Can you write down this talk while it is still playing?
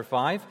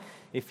5.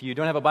 If you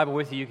don't have a Bible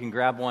with you, you can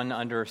grab one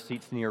under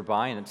seats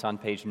nearby, and it's on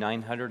page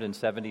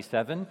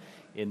 977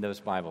 in those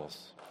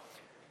Bibles.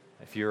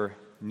 If you're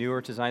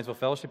newer to Zionsville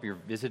Fellowship, you're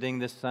visiting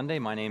this Sunday,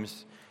 my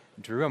name's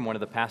Drew. I'm one of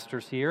the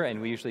pastors here,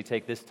 and we usually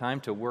take this time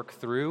to work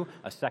through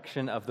a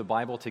section of the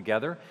Bible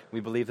together. We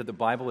believe that the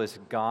Bible is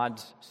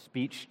God's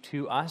speech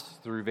to us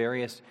through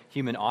various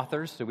human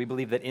authors, so we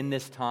believe that in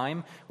this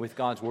time with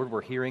God's Word,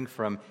 we're hearing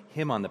from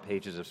Him on the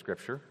pages of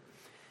Scripture.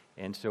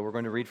 And so we're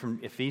going to read from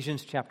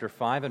Ephesians chapter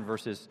 5 and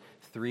verses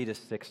 3 to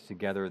 6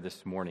 together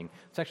this morning.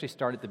 Let's actually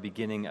start at the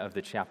beginning of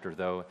the chapter,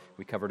 though.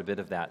 We covered a bit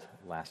of that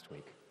last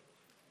week.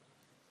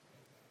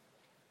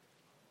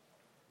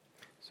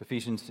 So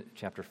Ephesians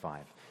chapter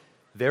 5.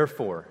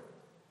 Therefore,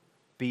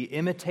 be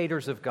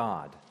imitators of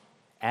God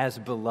as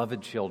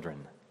beloved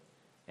children,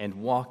 and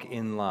walk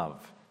in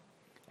love,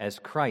 as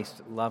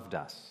Christ loved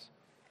us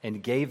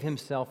and gave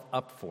himself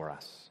up for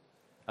us,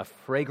 a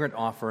fragrant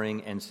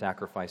offering and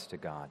sacrifice to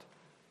God.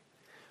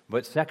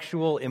 But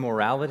sexual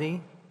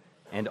immorality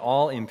and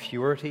all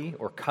impurity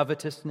or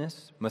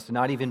covetousness must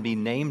not even be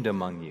named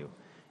among you,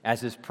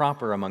 as is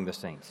proper among the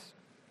saints.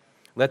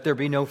 Let there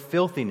be no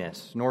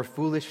filthiness, nor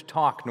foolish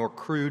talk, nor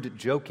crude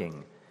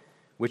joking,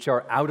 which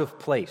are out of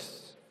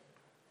place,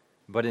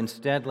 but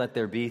instead let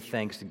there be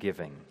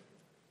thanksgiving.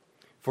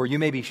 For you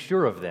may be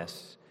sure of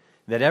this,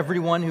 that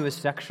everyone who is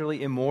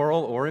sexually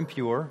immoral or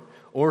impure,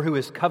 or who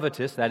is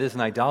covetous, that is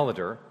an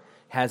idolater,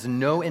 has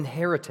no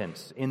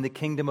inheritance in the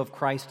kingdom of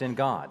Christ and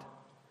God.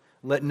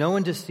 Let no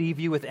one deceive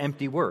you with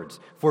empty words,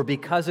 for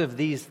because of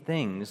these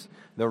things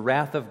the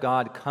wrath of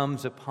God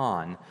comes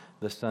upon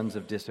the sons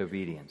of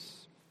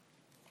disobedience.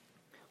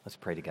 Let's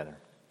pray together.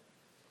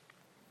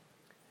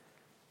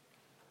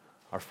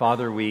 Our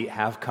Father, we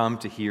have come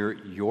to hear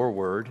your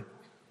word.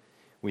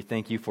 We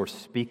thank you for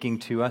speaking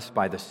to us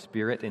by the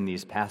Spirit in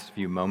these past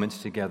few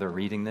moments together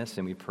reading this,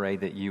 and we pray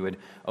that you would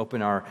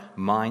open our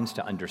minds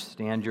to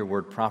understand your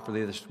word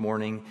properly this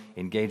morning,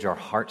 engage our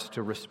hearts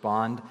to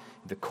respond,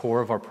 the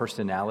core of our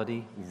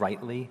personality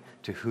rightly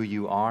to who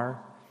you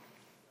are,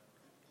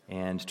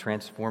 and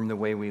transform the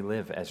way we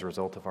live as a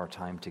result of our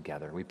time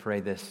together. We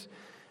pray this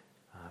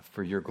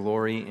for your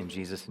glory in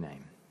Jesus'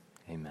 name.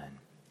 Amen.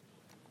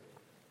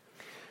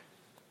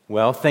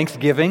 Well,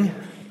 Thanksgiving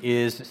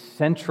is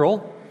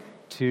central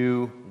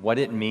to what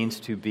it means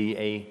to be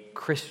a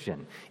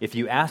Christian. If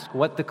you ask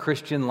what the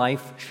Christian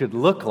life should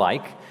look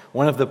like,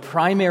 one of the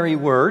primary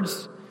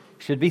words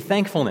should be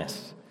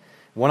thankfulness.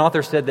 One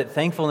author said that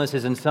thankfulness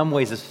is in some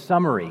ways a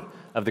summary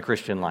of the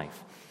Christian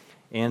life.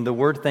 And the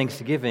word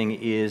thanksgiving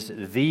is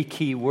the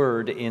key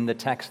word in the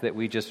text that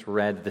we just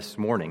read this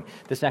morning.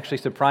 This actually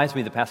surprised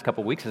me the past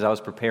couple weeks as I was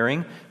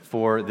preparing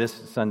for this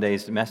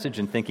Sunday's message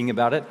and thinking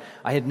about it.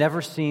 I had never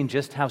seen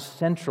just how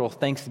central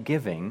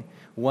thanksgiving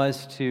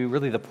was to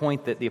really the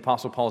point that the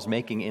Apostle Paul is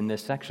making in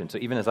this section. So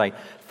even as I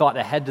thought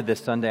ahead to this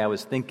Sunday, I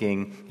was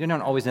thinking, you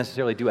don't always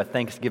necessarily do a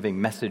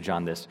Thanksgiving message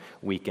on this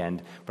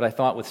weekend, but I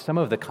thought with some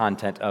of the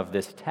content of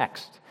this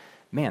text,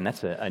 man,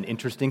 that's an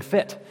interesting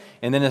fit.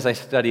 And then as I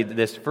studied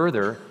this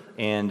further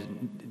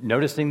and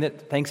noticing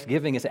that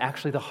Thanksgiving is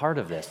actually the heart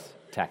of this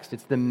text.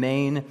 It's the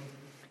main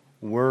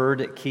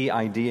word, key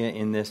idea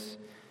in this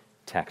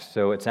text.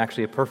 So it's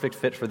actually a perfect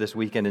fit for this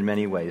weekend in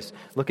many ways.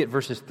 Look at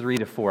verses 3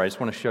 to 4. I just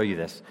want to show you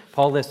this.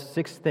 Paul lists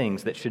 6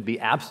 things that should be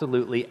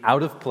absolutely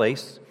out of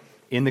place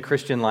in the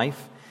Christian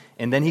life,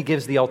 and then he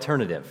gives the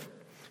alternative.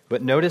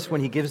 But notice when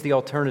he gives the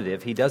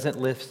alternative, he doesn't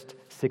list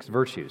 6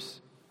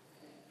 virtues.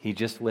 He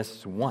just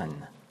lists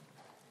one,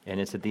 and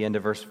it's at the end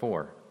of verse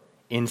 4.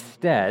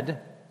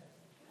 Instead,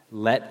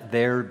 let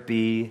there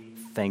be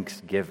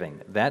thanksgiving.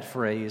 That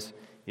phrase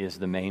is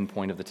the main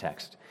point of the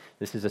text.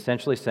 This is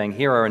essentially saying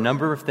here are a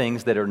number of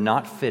things that are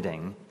not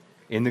fitting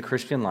in the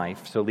Christian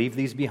life, so leave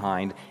these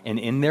behind, and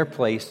in their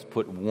place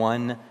put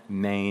one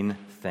main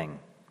thing,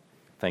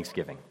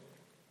 thanksgiving.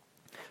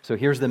 So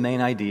here's the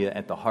main idea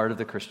at the heart of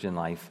the Christian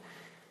life.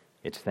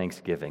 It's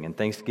thanksgiving, and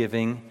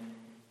thanksgiving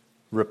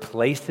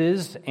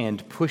replaces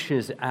and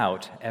pushes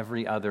out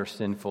every other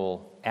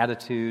sinful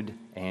attitude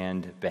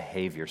and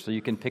behavior. So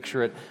you can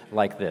picture it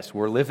like this.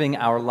 We're living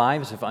our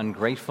lives of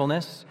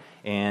ungratefulness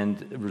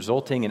and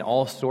resulting in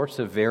all sorts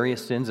of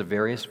various sins of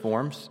various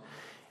forms,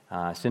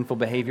 sinful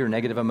behavior,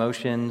 negative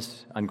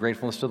emotions,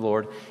 ungratefulness to the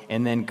Lord.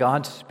 And then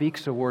God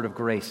speaks a word of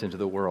grace into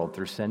the world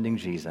through sending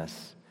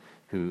Jesus,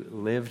 who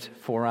lived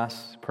for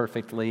us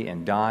perfectly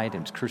and died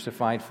and was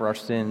crucified for our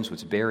sins,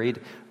 was buried,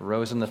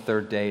 rose on the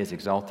 3rd day, is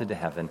exalted to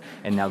heaven,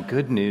 and now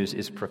good news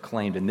is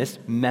proclaimed. And this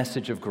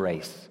message of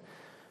grace,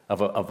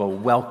 of a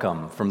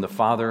welcome from the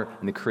Father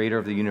and the Creator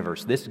of the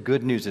universe, this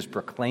good news is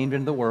proclaimed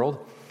into the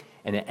world,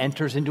 and it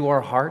enters into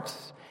our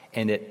hearts,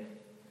 and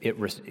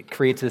it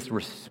creates this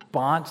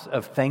response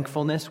of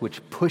thankfulness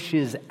which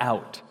pushes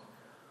out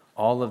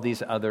all of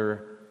these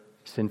other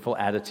sinful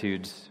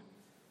attitudes,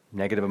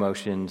 negative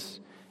emotions,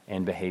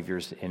 and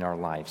behaviors in our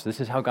lives. This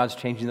is how God's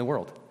changing the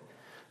world,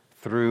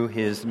 through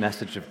his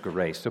message of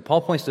grace. So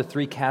Paul points to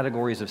 3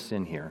 categories of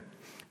sin here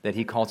that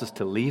he calls us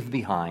to leave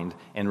behind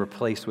and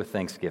replace with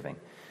thanksgiving.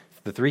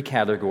 The three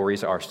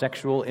categories are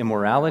sexual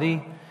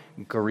immorality,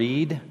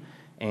 greed,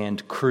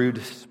 and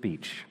crude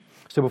speech.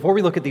 So before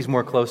we look at these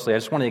more closely, I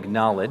just want to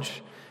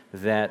acknowledge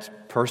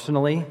that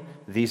personally,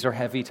 these are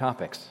heavy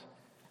topics,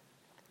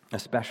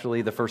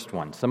 especially the first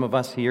one. Some of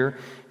us here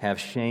have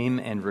shame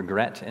and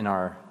regret in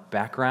our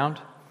background.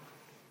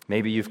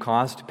 Maybe you've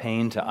caused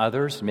pain to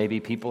others. Maybe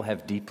people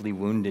have deeply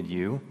wounded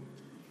you.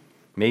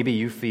 Maybe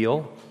you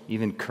feel,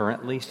 even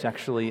currently,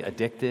 sexually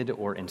addicted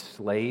or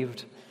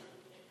enslaved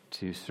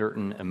to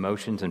certain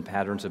emotions and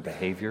patterns of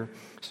behavior.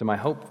 So my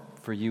hope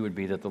for you would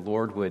be that the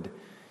Lord would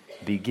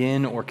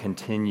begin or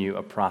continue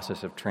a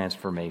process of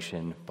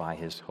transformation by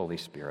His Holy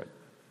Spirit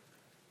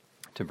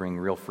to bring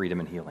real freedom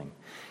and healing.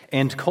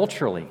 And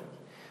culturally,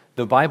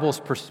 the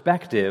Bible's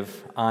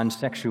perspective on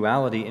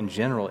sexuality in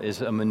general is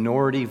a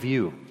minority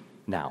view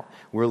now.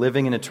 We're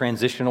living in a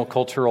transitional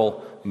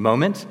cultural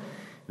moment.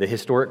 The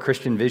historic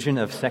Christian vision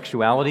of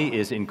sexuality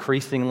is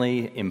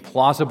increasingly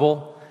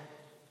implausible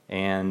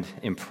and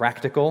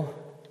impractical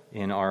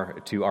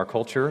to our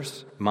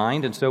culture's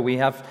mind. And so we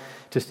have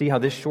to see how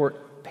this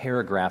short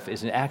paragraph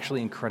is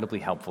actually incredibly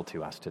helpful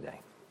to us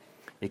today.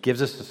 It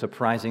gives us a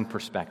surprising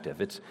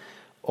perspective. It's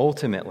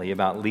ultimately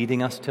about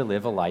leading us to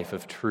live a life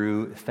of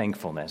true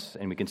thankfulness,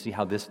 and we can see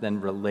how this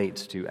then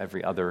relates to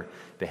every other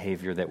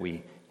behavior that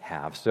we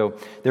have. So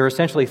there are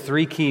essentially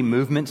three key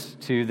movements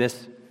to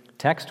this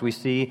text. We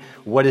see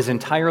what is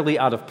entirely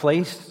out of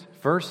place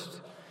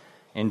first,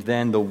 and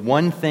then the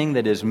one thing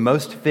that is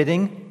most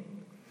fitting,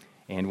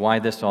 and why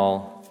this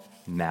all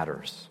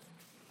matters.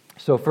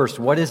 So first,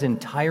 what is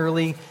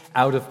entirely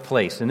out of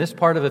place? In this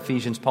part of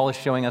Ephesians, Paul is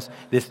showing us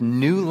this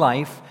new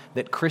life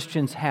that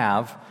Christians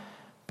have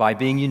by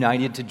being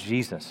united to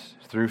Jesus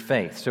through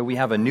faith. So we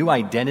have a new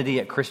identity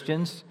at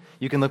Christians.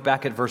 You can look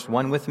back at verse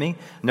 1 with me.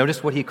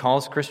 Notice what he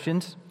calls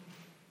Christians: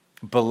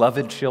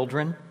 beloved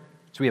children.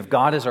 So we have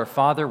God as our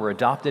Father. We're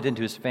adopted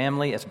into His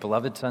family as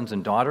beloved sons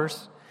and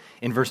daughters.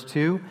 In verse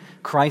 2,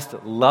 Christ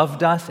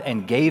loved us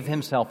and gave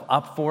Himself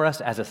up for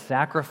us as a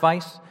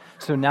sacrifice.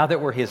 So now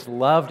that we're His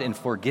loved and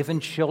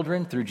forgiven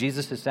children through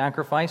Jesus'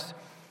 sacrifice,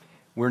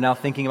 we're now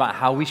thinking about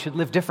how we should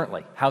live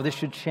differently, how this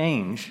should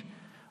change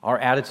our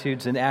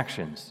attitudes and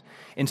actions.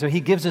 And so he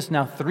gives us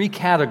now three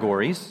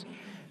categories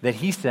that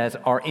he says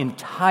are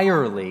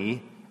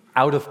entirely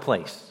out of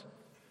place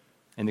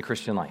in the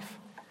Christian life.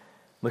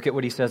 Look at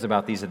what he says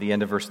about these at the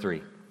end of verse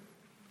 3.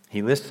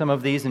 He lists some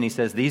of these and he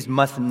says, these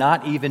must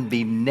not even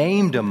be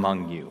named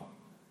among you,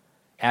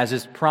 as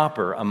is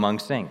proper among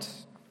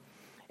saints.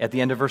 At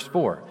the end of verse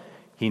 4,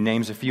 he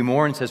names a few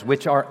more and says,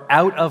 which are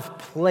out of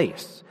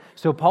place.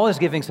 So Paul is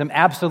giving some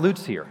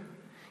absolutes here.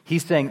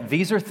 He's saying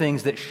these are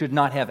things that should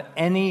not have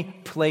any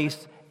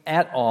place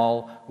at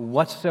all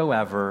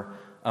whatsoever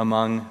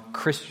among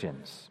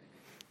Christians.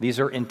 These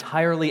are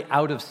entirely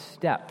out of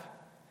step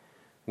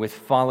with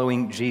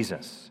following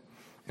Jesus.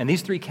 And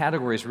these three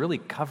categories really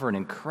cover an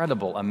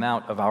incredible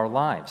amount of our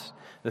lives.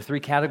 The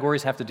three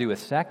categories have to do with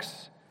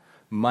sex,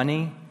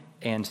 money,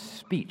 and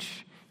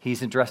speech.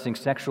 He's addressing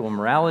sexual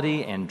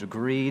immorality and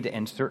greed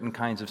and certain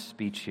kinds of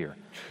speech here.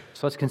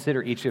 So let's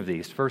consider each of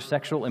these. First,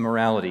 sexual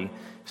immorality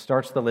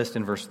starts the list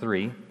in verse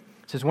 3.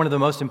 This is one of the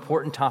most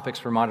important topics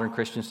for modern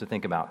Christians to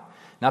think about.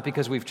 Not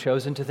because we've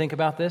chosen to think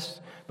about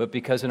this, but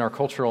because in our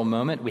cultural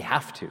moment we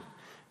have to.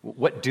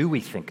 What do we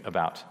think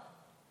about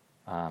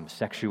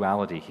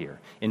sexuality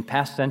here? In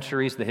past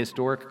centuries, the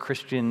historic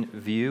Christian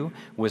view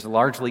was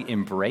largely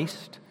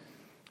embraced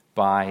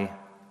by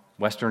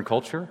Western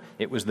culture.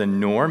 It was the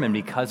norm, and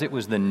because it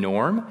was the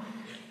norm,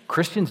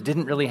 Christians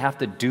didn't really have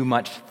to do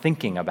much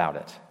thinking about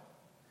it.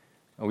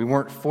 We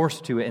weren't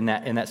forced to in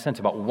that sense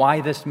about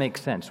why this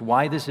makes sense,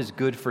 why this is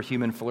good for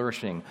human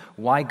flourishing,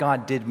 why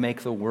God did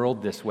make the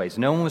world this way. So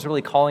no one was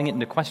really calling it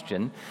into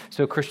question,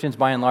 so Christians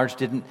by and large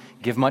didn't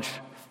give much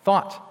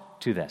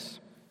thought to this.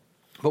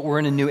 But we're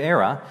in a new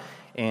era,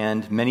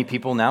 and many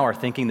people now are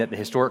thinking that the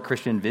historic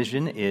Christian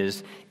vision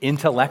is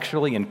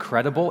intellectually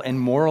incredible and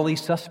morally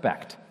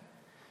suspect.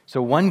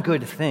 So one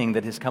good thing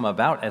that has come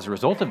about as a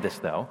result of this,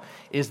 though,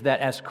 is that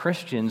as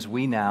Christians,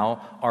 we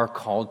now are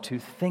called to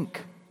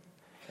think.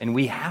 And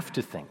we have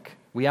to think.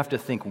 We have to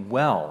think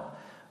well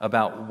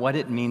about what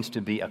it means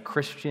to be a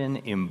Christian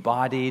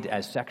embodied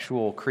as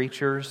sexual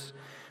creatures.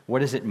 What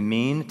does it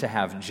mean to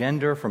have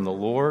gender from the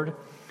Lord?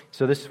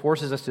 So this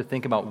forces us to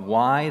think about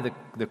why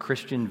the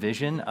Christian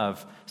vision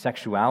of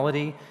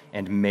sexuality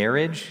and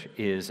marriage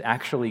is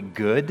actually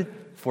good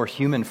for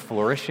human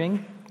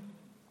flourishing.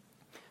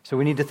 So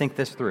we need to think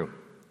this through.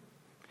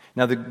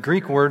 Now, the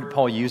Greek word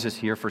Paul uses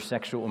here for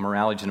sexual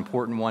immorality is an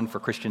important one for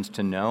Christians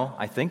to know,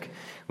 I think,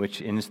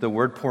 which is the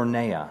word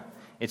porneia.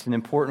 It's an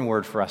important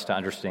word for us to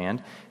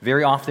understand.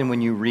 Very often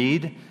when you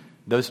read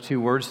those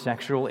two words,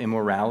 sexual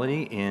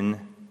immorality, in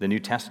the New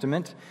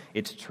Testament,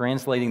 it's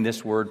translating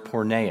this word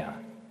porneia.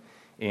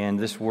 And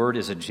this word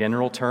is a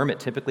general term. It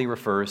typically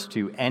refers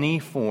to any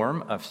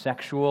form of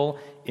sexual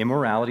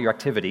immorality or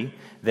activity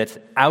that's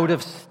out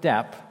of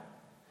step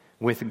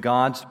with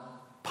God's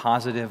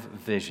positive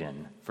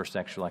vision for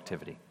sexual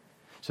activity.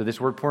 So this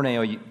word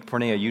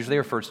porneia usually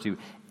refers to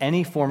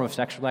any form of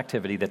sexual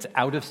activity that's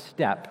out of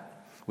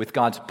step with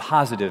God's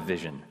positive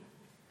vision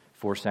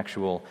for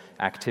sexual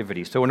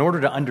activity. So in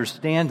order to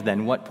understand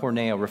then what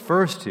porneia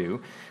refers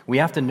to, we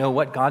have to know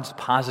what God's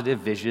positive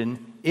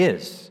vision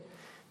is,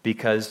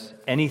 because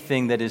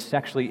anything that is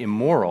sexually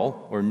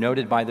immoral or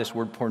noted by this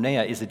word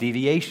porneia is a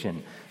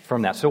deviation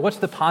from that. So what's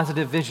the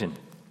positive vision?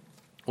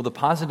 Well, the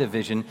positive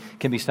vision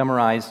can be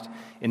summarized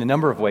in a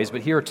number of ways,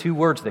 but here are two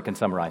words that can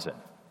summarize it: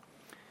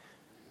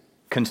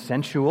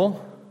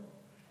 consensual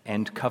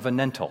and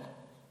covenantal.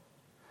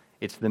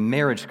 It's the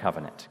marriage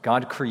covenant.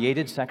 God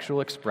created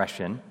sexual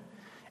expression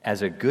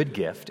as a good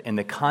gift, and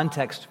the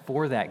context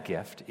for that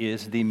gift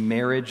is the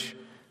marriage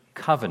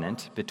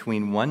covenant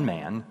between one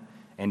man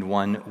and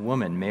one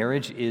woman.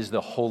 Marriage is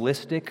the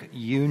holistic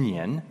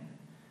union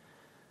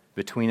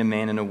between a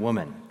man and a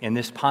woman. And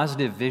this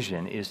positive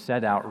vision is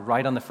set out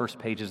right on the first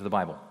pages of the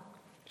Bible.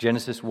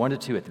 Genesis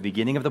 1-2, at the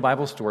beginning of the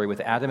Bible story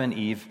with Adam and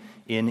Eve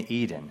in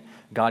Eden.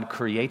 God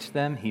creates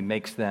them, He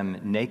makes them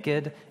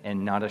naked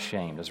and not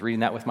ashamed. I was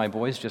reading that with my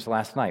boys just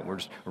last night. We're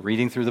just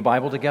reading through the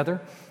Bible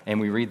together, and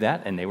we read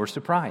that, and they were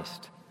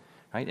surprised.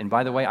 Right? And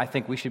by the way, I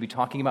think we should be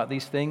talking about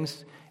these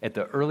things at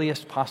the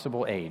earliest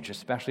possible age,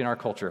 especially in our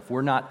culture. If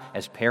we're not,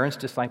 as parents,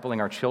 discipling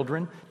our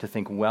children to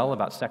think well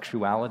about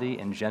sexuality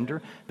and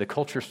gender, the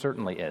culture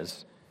certainly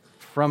is,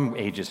 from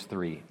ages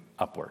 3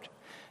 upward.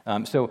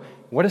 So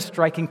what a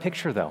striking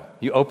picture, though.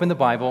 You open the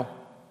Bible,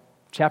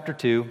 chapter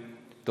 2,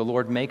 the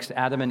Lord makes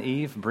Adam and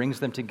Eve, brings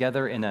them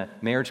together in a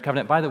marriage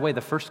covenant. By the way,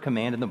 the first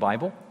command in the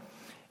Bible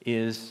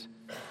is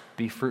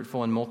be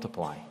fruitful and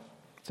multiply.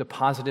 It's a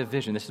positive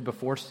vision. This is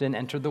before sin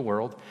entered the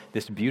world,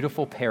 this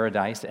beautiful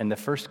paradise, and the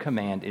first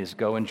command is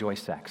go enjoy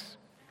sex.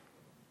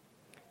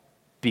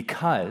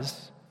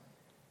 Because,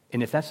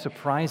 and if that's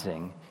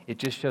surprising, it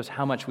just shows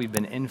how much we've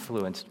been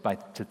influenced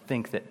to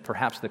think that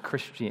perhaps the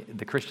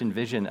Christian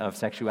vision of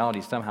sexuality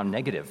is somehow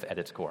negative at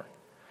its core.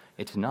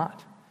 It's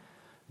not.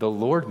 The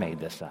Lord made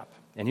this up.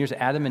 And here's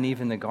Adam and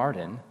Eve in the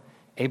garden,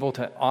 able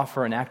to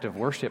offer an act of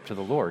worship to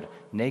the Lord,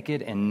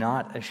 naked and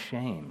not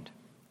ashamed.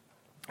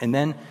 And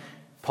then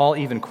Paul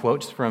even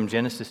quotes from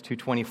Genesis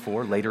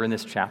 2:24 later in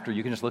this chapter.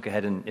 You can just look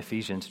ahead in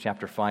Ephesians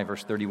chapter 5,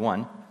 verse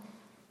 31.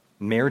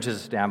 Marriage is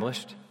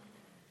established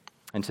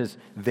and says,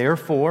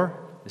 therefore,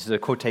 this is a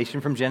quotation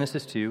from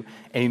Genesis 2,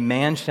 a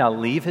man shall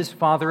leave his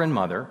father and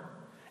mother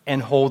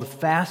and hold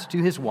fast to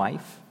his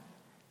wife,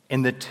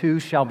 and the two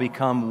shall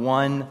become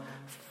one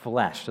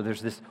flesh. So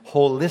there's this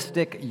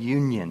holistic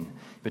union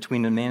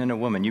between a man and a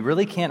woman. You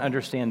really can't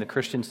understand the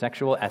Christian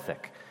sexual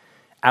ethic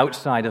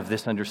outside of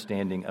this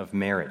understanding of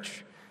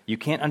marriage. You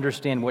can't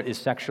understand what is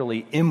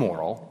sexually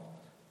immoral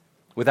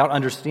without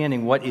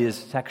understanding what is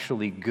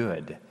sexually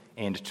good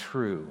and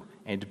true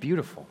and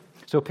beautiful.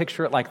 So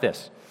picture it like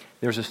this.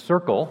 There's a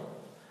circle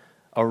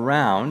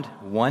around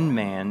one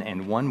man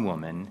and one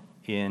woman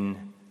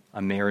in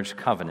a marriage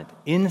covenant.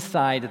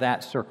 Inside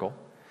that circle,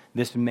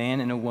 this man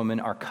and a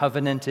woman are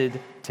covenanted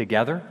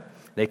together.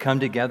 They come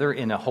together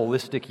in a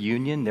holistic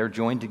union. They're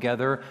joined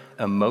together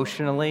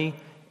emotionally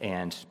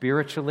and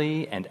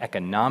spiritually and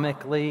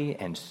economically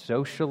and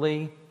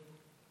socially.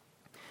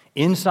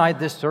 Inside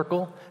this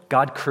circle,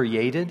 God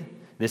created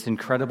this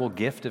incredible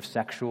gift of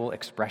sexual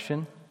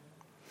expression.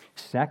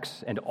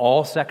 Sex and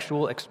all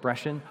sexual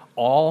expression,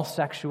 all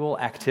sexual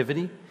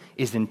activity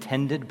is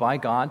intended by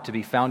God to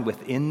be found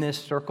within this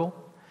circle.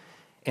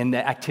 And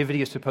the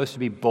activity is supposed to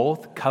be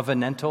both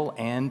covenantal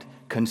and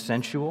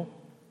consensual.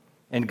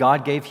 And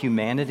God gave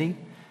humanity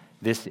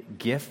this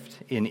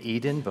gift in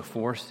Eden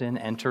before sin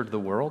entered the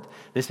world.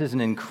 This is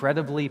an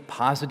incredibly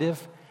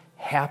positive,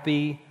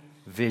 happy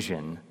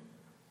vision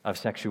of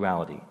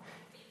sexuality.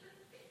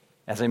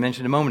 As I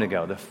mentioned a moment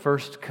ago, the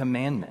first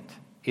commandment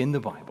in the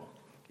Bible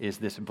is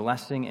this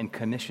blessing and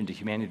commission to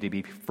humanity to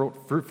be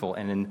fruitful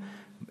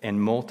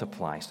and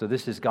multiply. So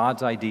this is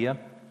God's idea.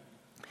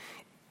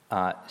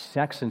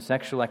 Sex and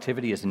sexual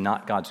activity is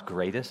not God's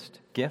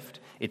greatest gift.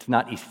 It's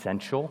not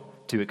essential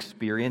to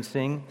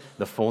experiencing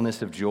the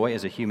fullness of joy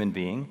as a human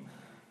being.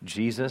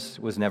 Jesus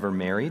was never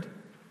married.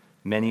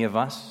 Many of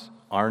us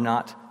are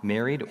not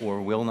married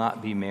or will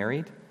not be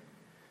married.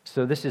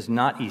 So this is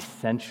not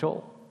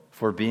essential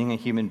for being a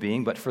human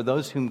being, but for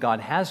those whom God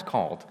has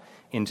called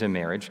into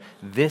marriage,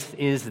 this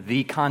is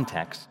the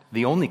context,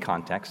 the only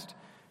context,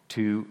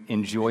 to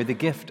enjoy the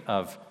gift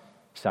of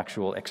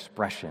sexual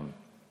expression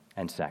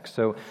and sex.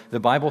 So the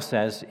Bible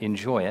says,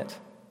 enjoy it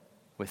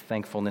with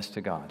thankfulness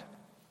to God.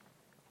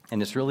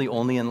 And it's really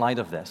only in light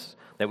of this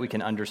that we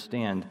can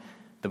understand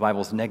the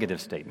Bible's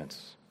negative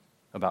statements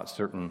about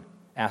certain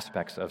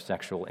aspects of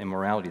sexual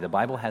immorality. The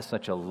Bible has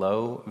such a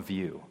low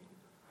view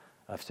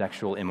of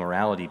sexual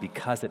immorality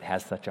because it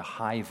has such a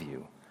high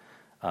view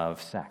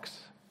of sex.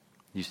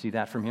 You see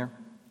that from here?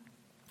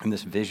 From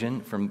this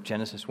vision from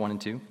Genesis 1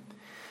 and 2?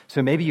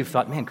 So maybe you've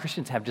thought, man,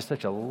 Christians have just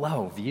such a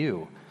low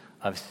view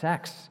of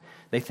sex.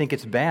 They think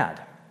it's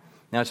bad.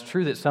 Now, it's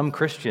true that some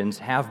Christians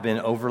have been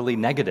overly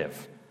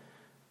negative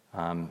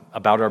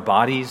about our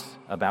bodies,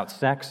 about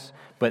sex,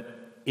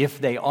 but if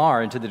they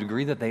are, and to the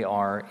degree that they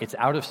are, it's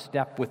out of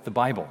step with the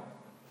Bible.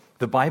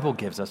 The Bible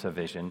gives us a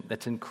vision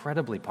that's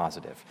incredibly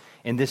positive,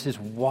 and this is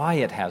why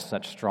it has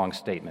such strong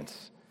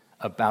statements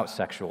about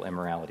sexual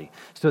immorality.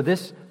 So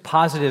this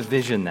positive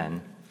vision,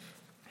 then,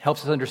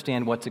 helps us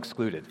understand what's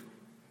excluded.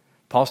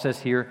 Paul says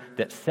here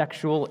that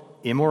sexual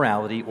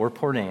immorality, or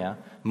porneia,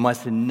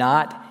 must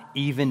not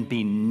even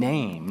be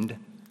named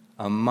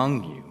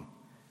among you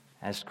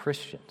as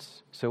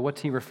Christians. So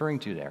what's he referring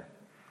to there?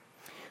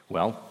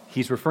 Well,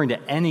 he's referring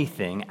to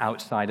anything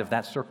outside of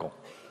that circle.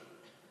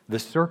 The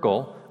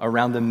circle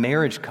around the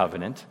marriage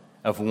covenant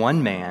of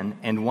one man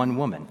and one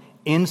woman.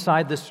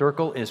 Inside the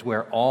circle is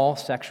where all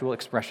sexual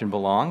expression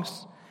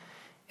belongs,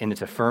 and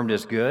it's affirmed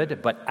as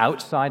good, but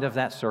outside of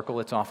that circle,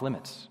 it's off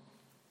limits.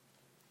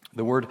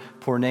 The word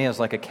porneia is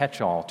like a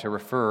catch-all to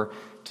refer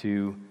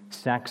to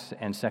sex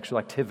and sexual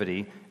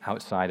activity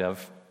outside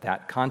of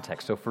that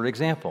context. So, for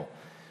example,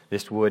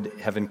 this would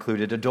have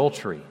included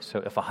adultery. So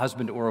if a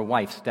husband or a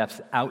wife steps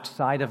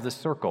outside of the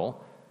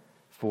circle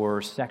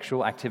for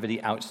sexual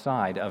activity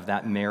outside of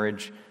that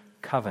marriage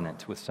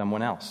covenant with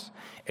someone else.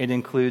 It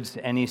includes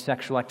any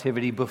sexual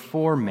activity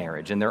before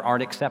marriage, and there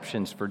aren't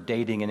exceptions for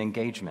dating and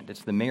engagement.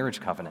 It's the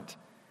marriage covenant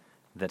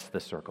that's the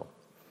circle.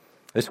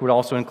 This would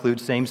also include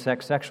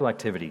same-sex sexual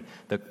activity,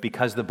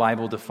 because the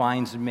Bible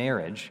defines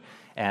marriage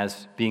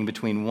as being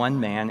between one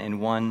man and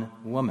one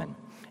woman.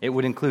 It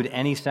would include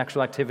any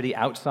sexual activity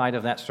outside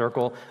of that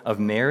circle of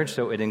marriage,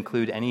 so it would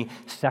include any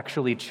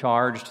sexually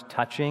charged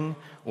touching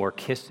or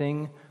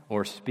kissing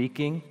or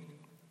speaking.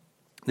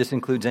 This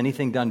includes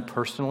anything done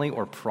personally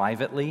or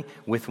privately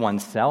with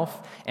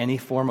oneself. Any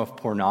form of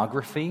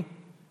pornography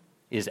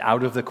is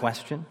out of the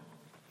question.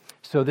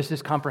 So this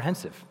is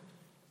comprehensive.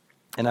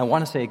 And I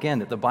want to say again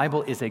that the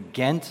Bible is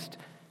against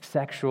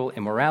sexual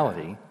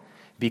immorality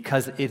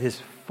because it is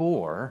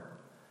for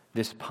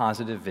this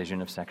positive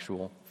vision of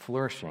sexual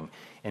flourishing.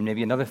 And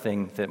maybe another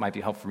thing that might be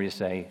helpful for me to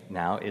say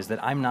now is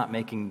that I'm not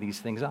making these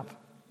things up.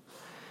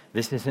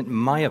 This isn't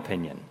my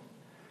opinion.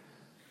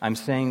 I'm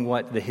saying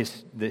what the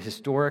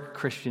historic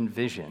Christian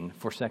vision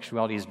for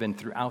sexuality has been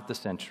throughout the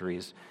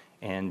centuries,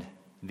 and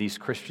these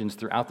Christians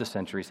throughout the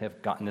centuries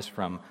have gotten this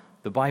from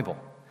the Bible.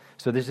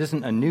 So this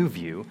isn't a new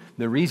view.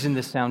 The reason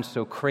this sounds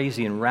so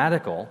crazy and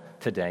radical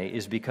today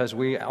is because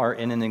we are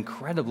in an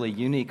incredibly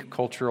unique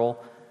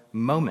cultural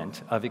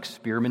moment of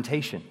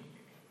experimentation.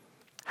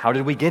 How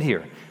did we get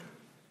here?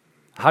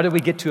 How did we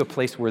get to a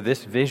place where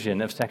this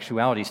vision of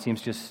sexuality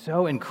seems just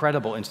so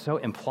incredible and so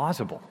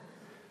implausible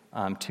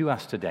to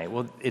us today?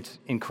 Well, it's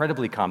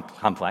incredibly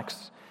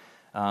complex,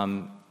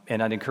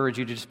 and I'd encourage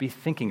you to just be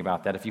thinking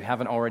about that if you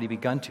haven't already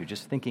begun to.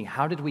 Just thinking,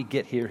 how did we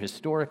get here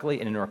historically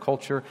and in our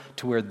culture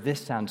to where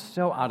this sounds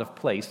so out of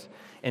place,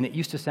 and it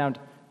used to sound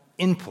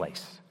in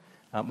place?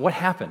 What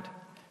happened?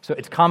 So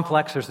it's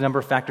complex. There's a number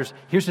of factors.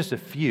 Here's just a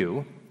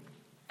few.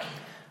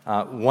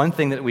 One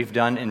thing that we've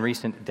done in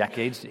recent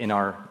decades in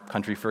our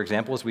country, for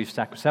example, is we've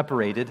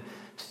separated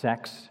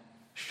sex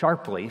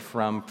sharply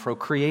from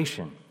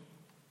procreation.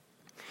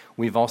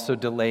 We've also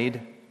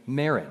delayed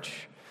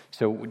marriage.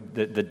 So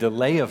the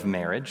delay of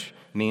marriage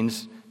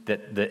means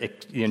that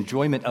the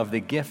enjoyment of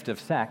the gift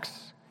of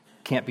sex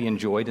can't be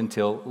enjoyed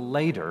until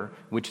later,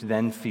 which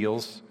then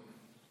feels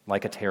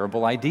like a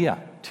terrible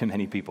idea to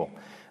many people.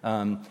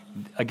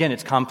 Again,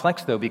 it's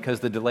complex, though,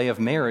 because the delay of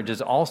marriage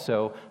is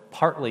also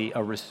partly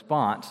a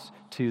response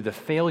to the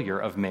failure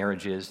of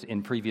marriages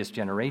in previous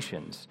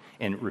generations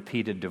and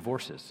repeated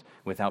divorces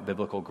without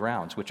biblical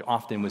grounds, which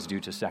often was due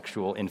to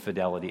sexual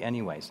infidelity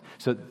anyways.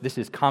 So this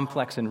is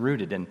complex and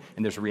rooted, and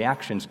there's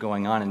reactions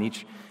going on in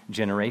each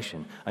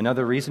generation.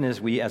 Another reason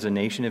is we as a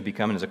nation have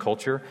become, and as a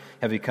culture,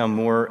 have become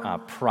more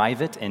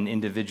private and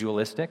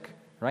individualistic,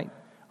 right?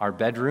 Our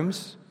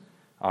bedrooms,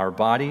 our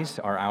bodies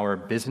are our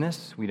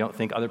business. We don't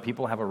think other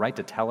people have a right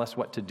to tell us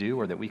what to do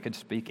or that we could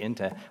speak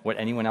into what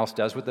anyone else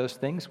does with those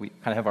things. We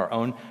kind of have our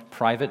own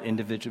private,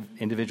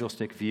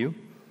 individualistic view.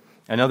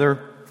 Another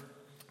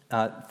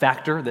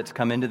factor that's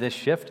come into this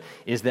shift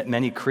is that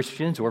many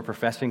Christians or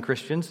professing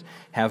Christians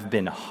have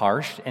been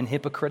harsh and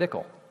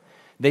hypocritical.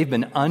 They've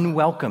been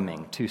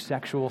unwelcoming to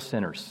sexual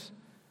sinners,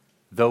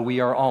 though we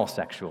are all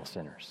sexual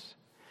sinners.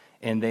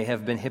 And they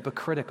have been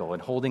hypocritical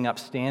in holding up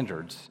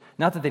standards,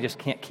 not that they just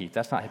can't keep.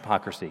 That's not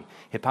hypocrisy.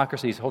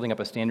 Hypocrisy is holding up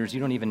a standards you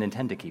don't even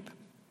intend to keep,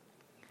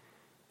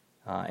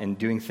 and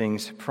doing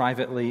things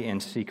privately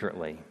and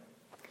secretly.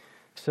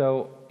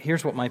 So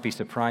here's what might be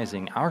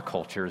surprising. Our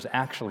culture is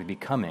actually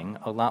becoming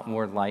a lot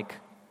more like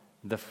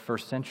the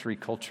first century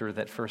culture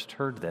that first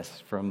heard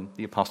this from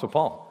the Apostle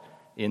Paul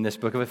in this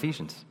book of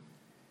Ephesians.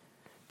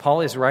 Paul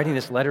is writing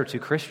this letter to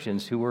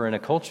Christians who were in a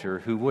culture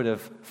who would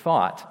have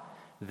thought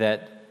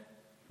that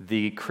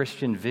the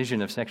Christian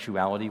vision of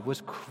sexuality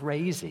was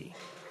crazy.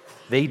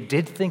 They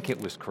did think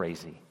it was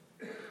crazy.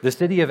 The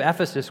city of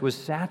Ephesus was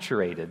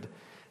saturated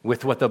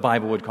with what the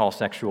Bible would call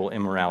sexual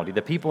immorality.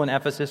 The people in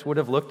Ephesus would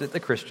have looked at the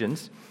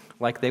Christians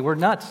like they were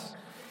nuts.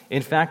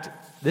 In fact,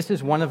 this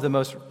is one of the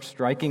most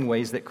striking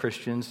ways that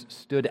Christians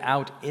stood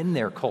out in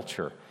their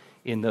culture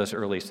in those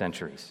early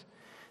centuries.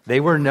 They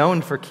were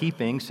known for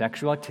keeping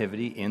sexual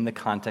activity in the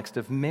context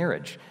of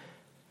marriage.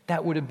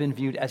 That would have been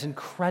viewed as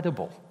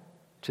incredible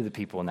to the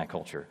people in that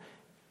culture.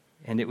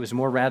 And it was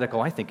more radical,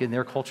 I think, in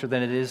their culture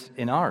than it is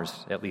in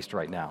ours, at least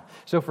right now.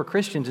 So for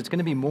Christians, it's going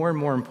to be more and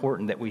more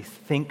important that we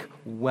think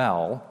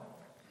well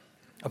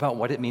about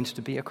what it means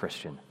to be a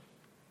Christian.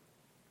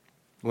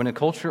 When a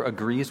culture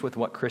agrees with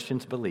what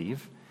Christians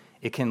believe,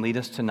 it can lead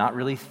us to not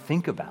really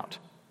think about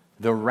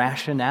the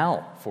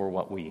rationale for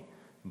what we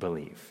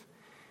believe.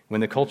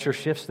 When the culture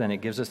shifts, then it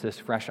gives us this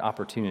fresh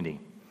opportunity.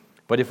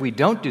 But if we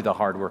don't do the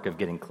hard work of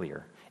getting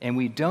clear, and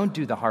we don't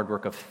do the hard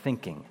work of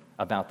thinking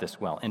about this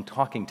well, and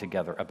talking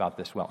together about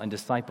this well, and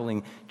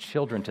discipling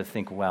children to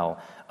think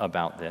well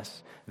about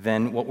this,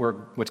 then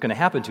what's going to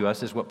happen to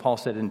us is what Paul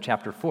said in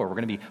chapter 4. We're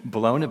going to be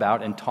blown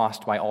about and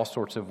tossed by all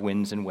sorts of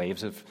winds and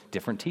waves of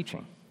different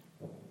teaching.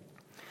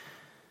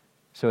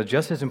 So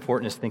just as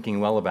important as thinking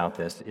well about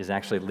this is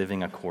actually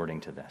living according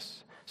to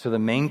this. So the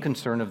main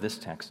concern of this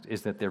text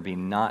is that there be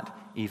not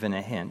even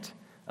a hint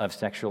of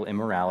sexual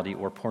immorality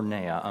or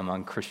porneia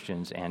among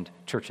Christians and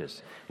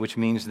churches, which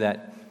means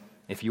that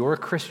if you're a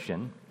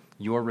Christian,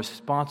 you're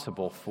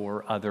responsible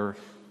for other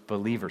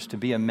believers. To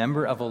be a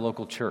member of a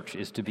local church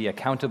is to be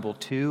accountable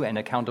to and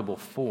accountable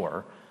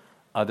for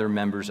other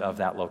members of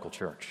that local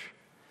church.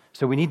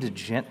 So we need to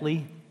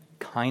gently,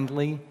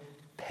 kindly,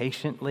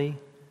 patiently,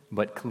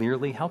 but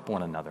clearly help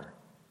one another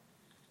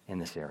in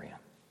this area.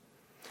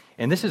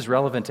 And this is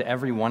relevant to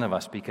every one of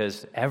us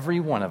because every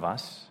one of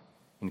us,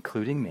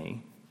 including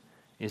me,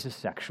 is a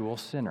sexual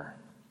sinner.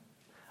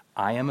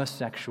 I am a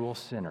sexual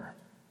sinner.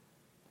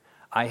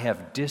 I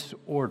have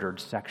disordered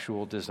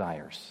sexual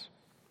desires.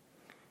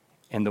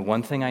 And the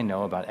one thing I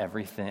know about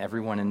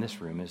everyone in this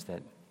room is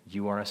that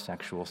you are a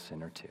sexual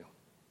sinner too.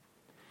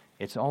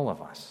 It's all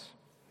of us.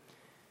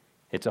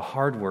 It's a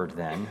hard word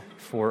then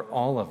for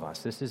all of us.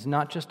 This is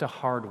not just a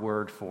hard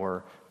word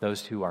for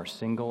those who are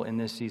single in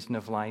this season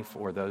of life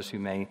or those who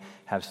may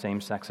have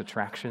same-sex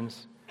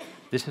attractions.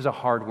 This is a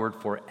hard word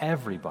for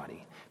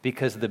everybody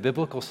because the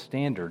biblical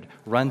standard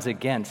runs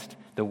against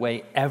the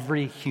way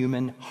every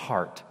human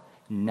heart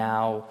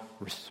now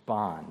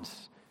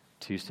responds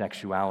to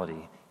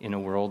sexuality in a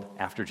world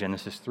after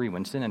Genesis 3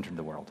 when sin entered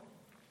the world.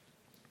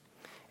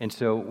 And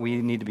so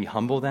we need to be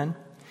humble then.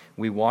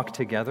 We walk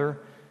together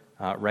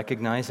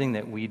recognizing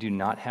that we do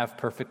not have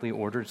perfectly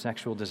ordered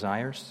sexual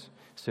desires.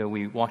 So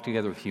we walk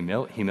together with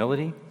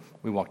humility,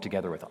 we walk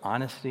together with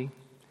honesty,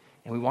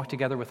 and we walk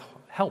together with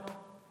help.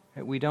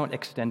 We don't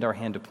extend our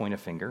hand to point a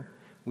finger,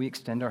 we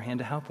extend our hand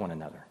to help one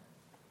another.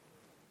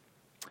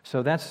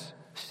 So that's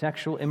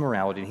sexual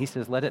immorality, and he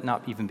says, let it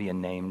not even be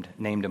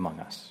named among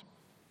us.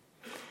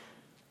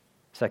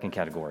 Second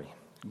category,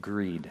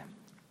 greed.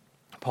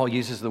 Paul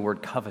uses the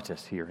word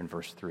covetous here in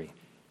verse 3.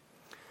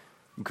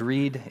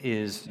 Greed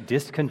is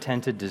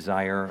discontented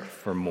desire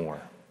for more.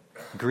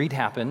 Greed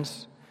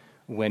happens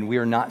when we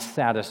are not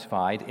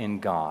satisfied in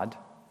God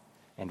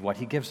and what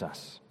he gives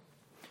us.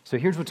 So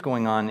here's what's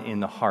going on in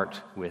the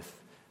heart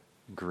with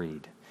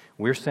greed.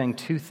 We're saying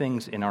two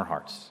things in our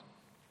hearts.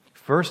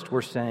 First,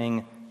 we're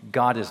saying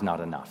God is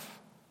not enough.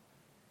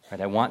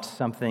 Right? I want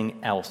something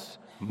else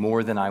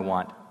more than I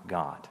want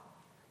God.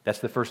 That's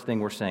the first thing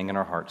we're saying in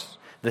our hearts.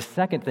 The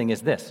second thing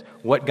is this: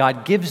 what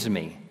God gives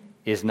me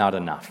is not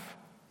enough.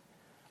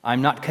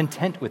 I'm not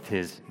content with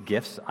his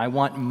gifts. I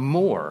want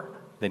more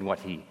than what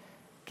he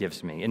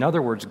gives me. In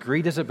other words,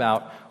 greed is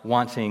about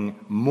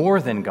wanting more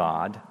than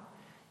God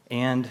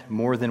and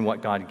more than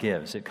what God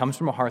gives. It comes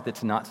from a heart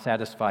that's not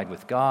satisfied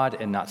with God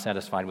and not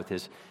satisfied with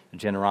his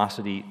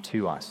generosity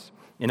to us.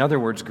 In other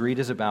words, greed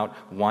is about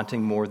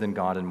wanting more than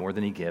God and more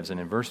than he gives. And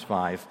in verse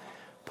 5,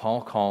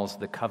 Paul calls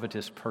the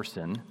covetous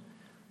person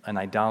an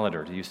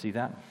idolater. Do you see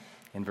that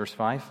in verse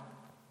 5?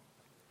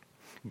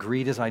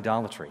 Greed is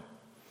idolatry.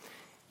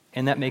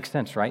 And that makes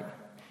sense, right?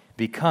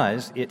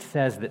 Because it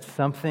says that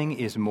something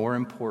is more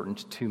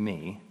important to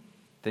me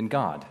than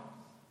God,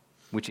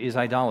 which is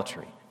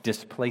idolatry,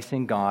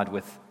 displacing God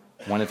with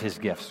one of his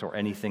gifts or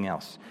anything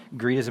else.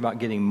 Greed is about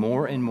getting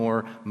more and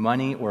more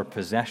money or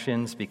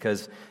possessions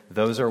because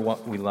those are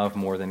what we love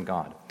more than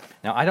God.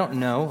 Now, I don't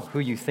know who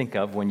you think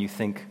of when you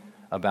think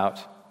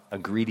about a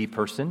greedy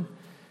person,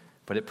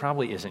 but it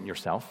probably isn't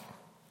yourself.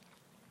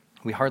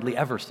 We hardly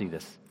ever see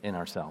this in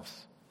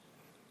ourselves.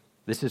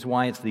 This is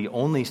why it's the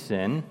only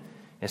sin,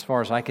 as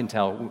far as I can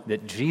tell,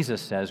 that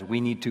Jesus says we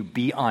need to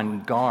be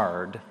on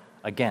guard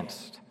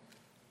against.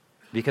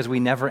 Because we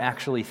never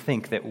actually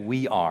think that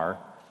we are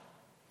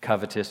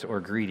covetous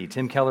or greedy.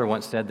 Tim Keller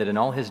once said that in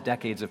all his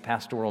decades of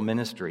pastoral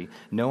ministry,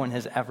 no one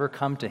has ever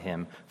come to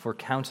him for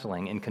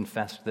counseling and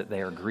confessed that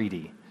they are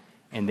greedy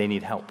and they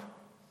need help.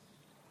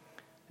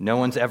 No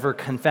one's ever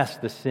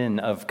confessed the sin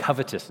of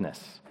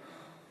covetousness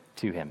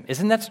to him.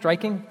 Isn't that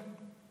striking?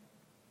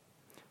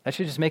 That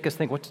should just make us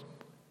think,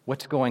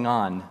 what's going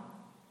on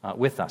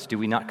with us? Do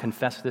we not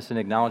confess this and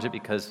acknowledge it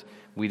because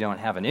we don't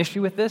have an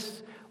issue with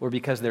this, or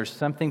because there's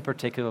something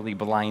particularly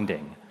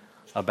blinding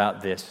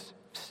about this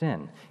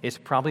sin? It's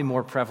probably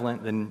more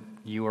prevalent than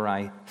you or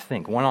I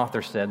think. One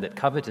author said that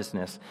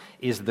covetousness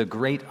is the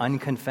great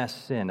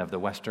unconfessed sin of the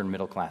Western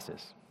middle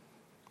classes.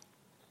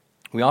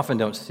 We often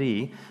don't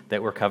see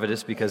that we're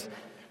covetous because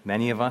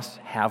many of us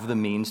have the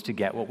means to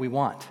get what we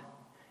want.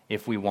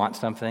 If we want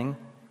something,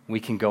 we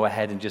can go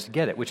ahead and just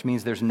get it, which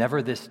means there's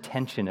never this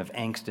tension of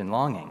angst and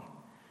longing,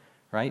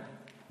 right?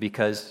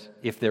 Because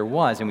if there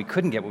was and we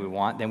couldn't get what we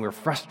want, then we're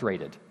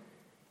frustrated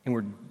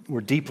and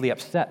we're deeply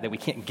upset that we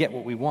can't get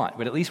what we want.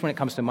 But at least when it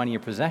comes to money or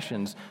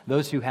possessions,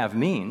 those who have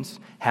means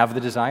have the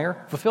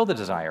desire, fulfill the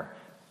desire.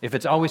 If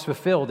it's always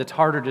fulfilled, it's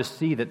harder to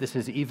see that this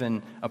is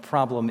even a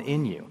problem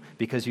in you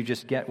because you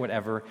just get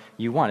whatever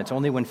you want. It's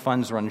only when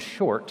funds run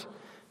short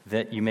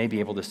that you may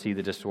be able to see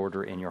the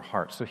disorder in your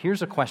heart. So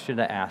here's a question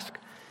to ask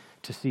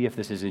to see if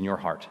this is in your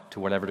heart, to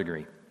whatever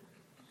degree.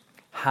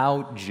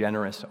 How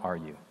generous are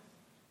you?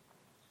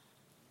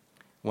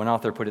 One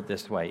author put it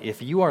this way: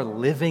 if you are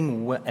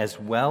living as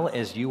well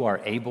as you are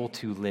able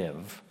to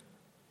live,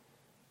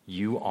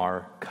 you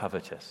are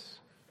covetous.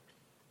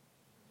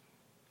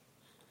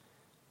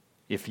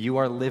 If you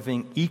are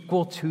living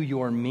equal to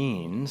your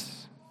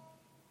means,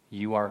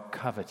 you are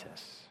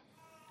covetous.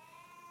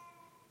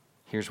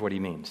 Here's what he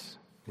means.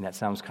 And that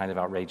sounds kind of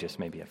outrageous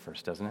maybe at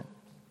first, doesn't it?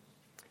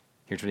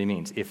 Here's what he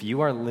means. If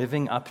you are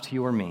living up to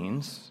your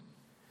means,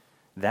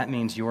 that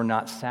means you're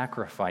not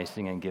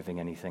sacrificing and giving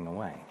anything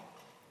away.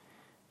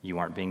 You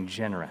aren't being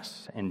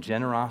generous. And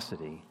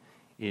generosity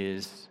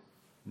is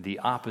the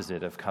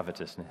opposite of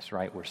covetousness,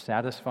 right? We're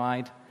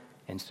satisfied,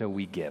 and so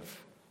we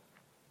give.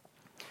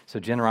 So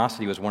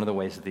generosity was one of the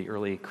ways that the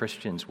early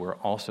Christians were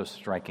also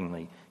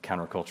strikingly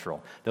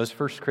countercultural. Those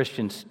first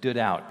Christians stood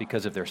out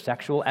because of their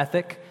sexual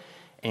ethic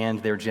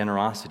and their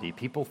generosity.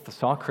 People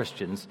saw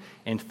Christians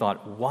and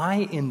thought,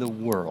 why in the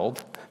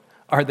world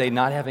are they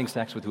not having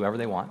sex with whoever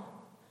they want?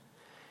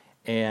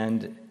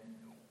 And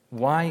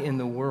why in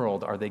the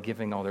world are they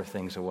giving all their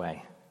things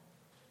away?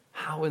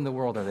 How in the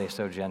world are they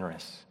so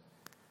generous?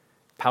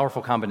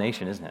 Powerful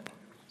combination, isn't it?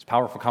 It's a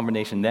powerful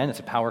combination then, it's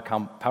a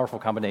powerful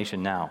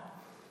combination now.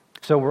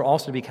 So we're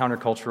also to be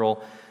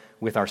countercultural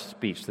with our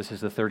speech. This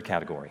is the third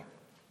category.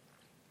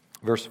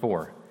 Verse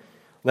 4,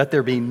 let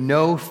there be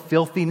no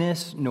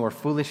filthiness, nor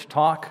foolish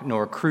talk,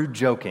 nor crude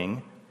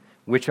joking,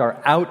 which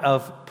are out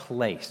of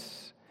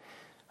place.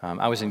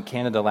 I was in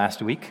Canada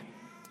last week,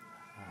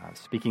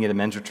 speaking at a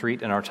men's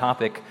retreat, and our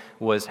topic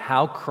was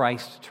how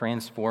Christ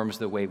transforms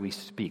the way we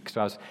speak.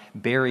 So I was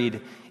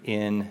buried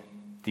in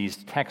these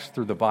texts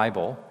through the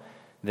Bible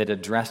that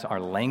address our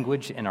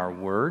language and our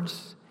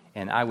words,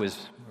 and I was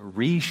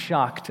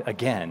re-shocked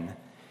again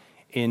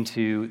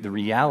into the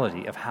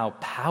reality of how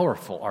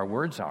powerful our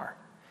words are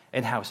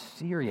and how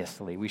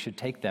seriously we should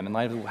take them in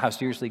light of how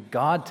seriously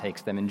God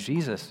takes them and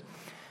Jesus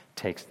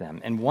takes them.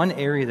 And one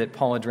area that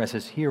Paul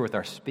addresses here with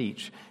our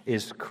speech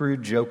is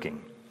crude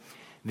joking.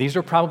 These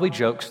are probably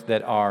jokes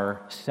that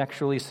are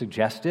sexually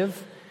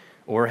suggestive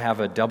or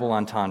have a double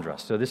entendre.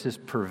 So this is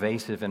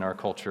pervasive in our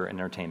culture and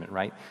entertainment,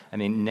 right? I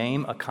mean,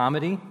 name a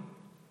comedy,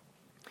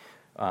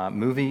 a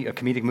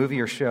comedic movie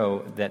or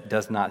show that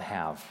does not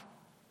have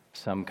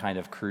some kind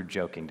of crude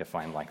joking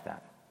defined like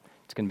that.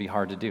 It's going to be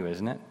hard to do,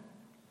 isn't it?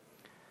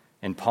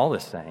 And Paul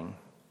is saying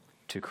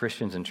to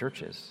Christians and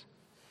churches,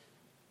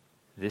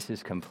 this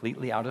is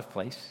completely out of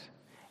place,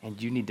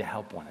 and you need to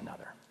help one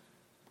another.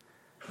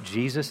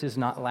 Jesus is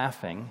not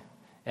laughing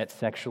at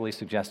sexually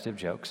suggestive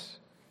jokes,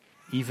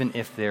 even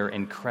if they're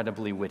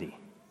incredibly witty,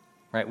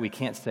 right? We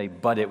can't say,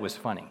 but it was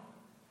funny,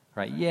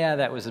 right? Yeah,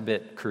 that was a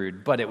bit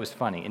crude, but it was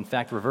funny. In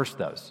fact, reverse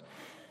those.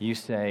 You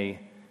say,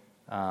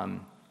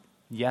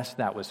 yes,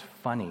 that was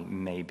funny,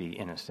 maybe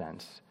in a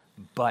sense,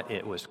 but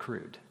it was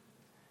crude.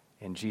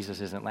 And Jesus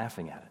isn't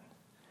laughing at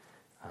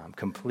it.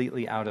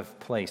 Completely out of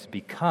place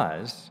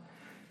because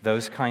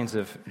those kinds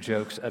of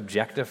jokes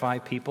objectify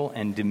people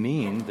and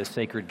demean the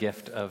sacred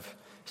gift of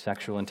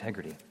sexual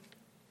integrity.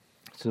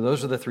 So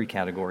those are the three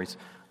categories.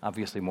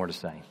 Obviously more to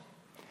say.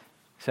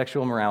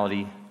 Sexual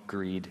immorality,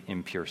 greed,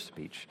 impure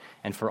speech.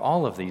 And for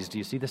all of these, do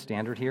you see the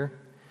standard here?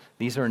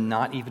 These are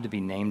not even to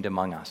be named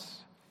among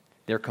us.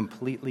 They're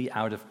completely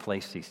out of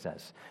place, he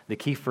says. The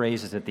key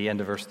phrase is at the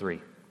end of verse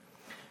 3.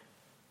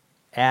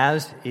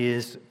 As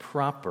is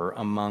proper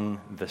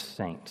among the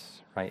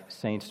saints, right?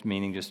 Saints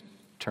meaning just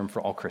term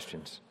for all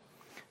Christians.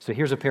 So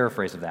here's a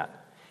paraphrase of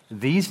that.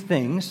 These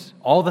things,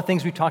 all the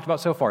things we've talked about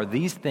so far,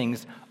 these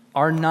things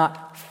are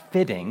not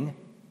fitting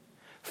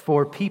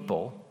for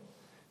people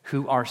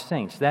who are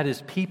saints. That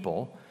is,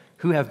 people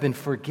who have been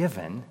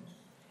forgiven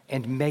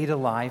and made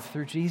alive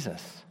through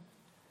Jesus.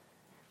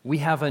 We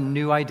have a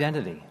new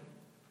identity.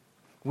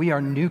 We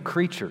are new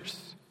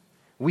creatures.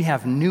 We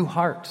have new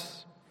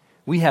hearts.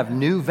 We have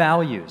new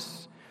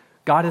values.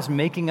 God is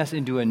making us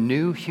into a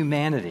new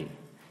humanity.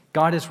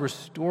 God is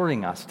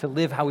restoring us to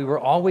live how we were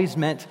always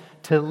meant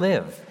to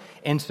live.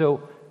 And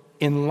so,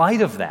 in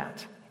light of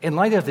that, in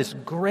light of this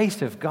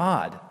grace of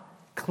God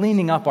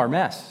cleaning up our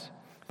mess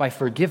by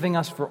forgiving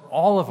us for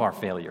all of our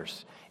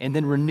failures and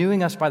then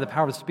renewing us by the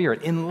power of the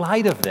Spirit, in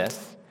light of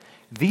this,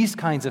 these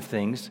kinds of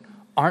things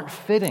aren't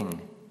fitting.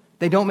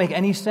 They don't make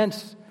any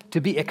sense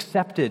to be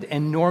accepted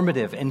and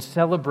normative and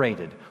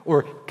celebrated,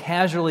 or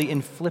casually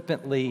and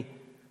flippantly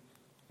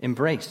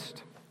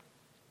embraced.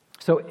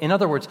 So, in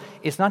other words,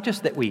 it's not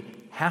just that we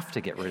have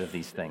to get rid of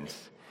these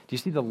things. Do you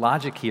see the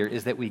logic here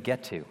is that we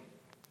get to?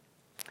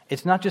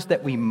 It's not just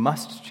that we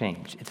must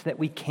change, it's that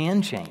we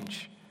can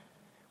change.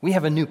 We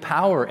have a new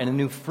power and a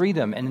new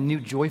freedom and a new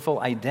joyful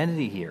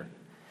identity here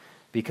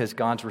because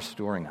God's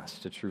restoring us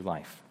to true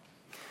life.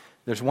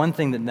 There's one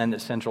thing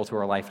that's central to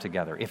our life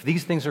together. If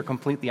these things are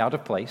completely out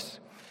of place,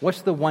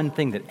 what's the one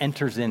thing that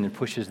enters in and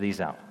pushes these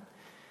out?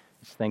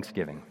 It's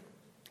thanksgiving.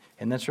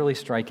 And that's really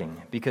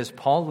striking because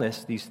Paul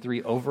lists these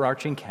three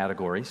overarching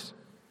categories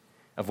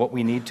of what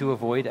we need to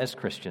avoid as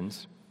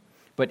Christians.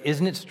 But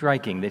isn't it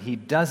striking that he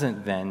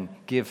doesn't then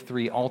give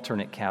three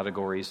alternate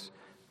categories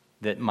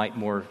that might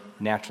more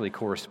naturally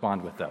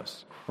correspond with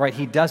those? Right?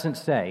 He doesn't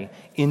say,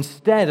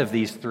 instead of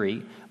these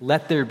three,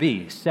 let there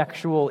be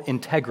sexual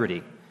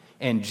integrity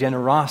and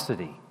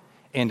generosity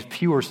and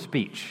pure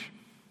speech.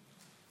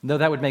 No,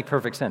 that would make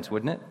perfect sense,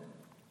 wouldn't it?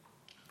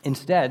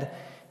 Instead,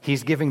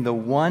 he's giving the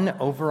one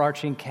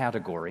overarching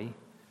category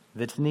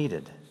that's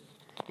needed.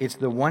 It's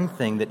the one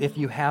thing that if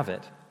you have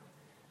it,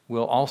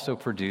 will also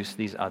produce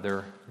these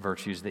other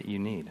virtues that you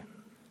need.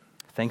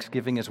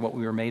 Thanksgiving is what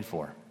we were made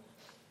for.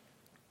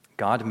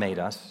 God made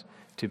us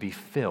to be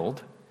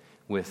filled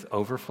with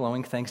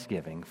overflowing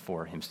thanksgiving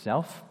for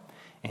himself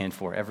and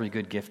for every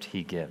good gift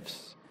he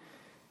gives.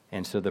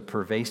 And so the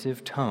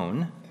pervasive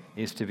tone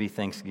is to be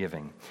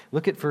thanksgiving.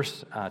 Look at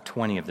verse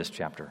 20 of this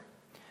chapter.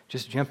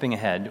 Just jumping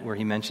ahead where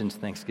he mentions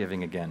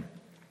thanksgiving again.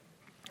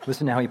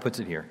 Listen to how he puts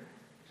it here.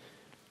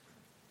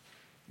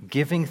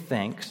 Giving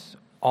thanks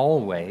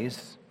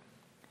always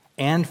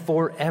and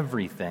for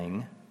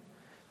everything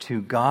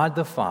to God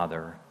the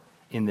Father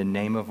in the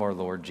name of our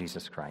Lord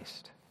Jesus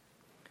Christ.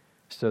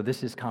 So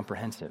this is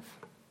comprehensive.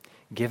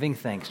 Giving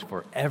thanks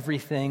for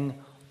everything,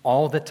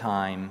 all the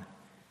time,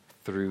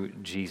 through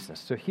Jesus.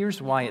 So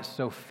here's why it's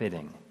so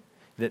fitting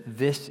that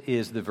this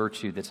is the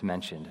virtue that's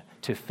mentioned,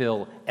 to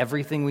fill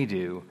everything we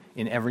do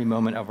in every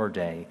moment of our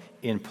day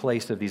in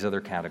place of these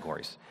other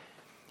categories.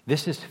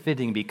 This is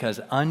fitting because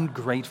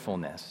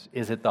ungratefulness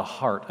is at the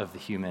heart of the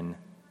human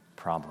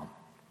problem.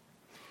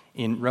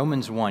 In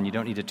Romans 1, you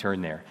don't need to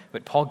turn there,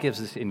 but Paul gives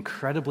this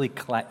incredibly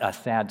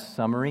sad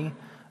summary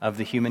of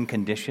the human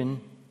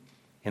condition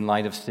in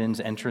light of sin's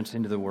entrance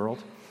into the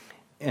world.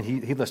 And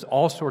he lists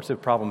all sorts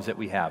of problems that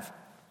we have,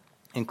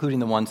 including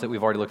the ones that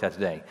we've already looked at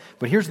today.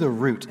 But here's the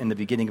root in the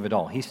beginning of it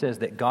all. He says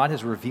that God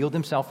has revealed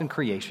himself in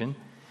creation,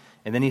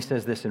 and then he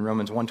says this in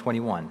Romans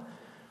 1:21.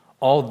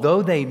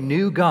 Although they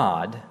knew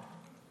God,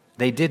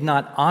 they did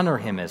not honor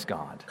him as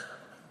God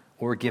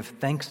or give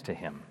thanks to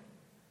him,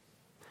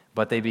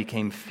 but they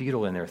became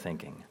futile in their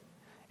thinking,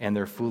 and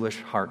their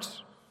foolish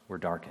hearts were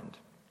darkened.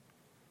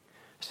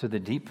 So the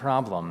deep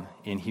problem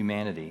in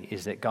humanity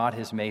is that God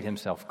has made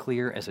himself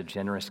clear as a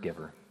generous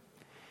giver,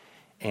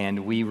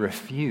 and we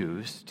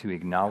refuse to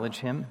acknowledge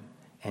him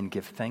and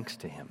give thanks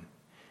to him.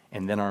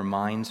 And then our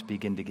minds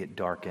begin to get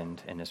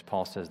darkened, and as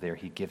Paul says there,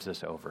 he gives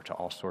us over to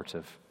all sorts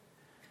of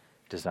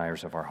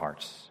desires of our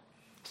hearts.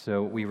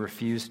 So we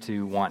refuse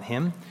to want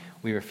him.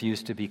 We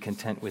refuse to be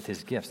content with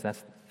his gifts.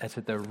 That's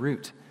at the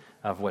root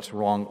of what's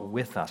wrong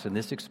with us. And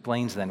this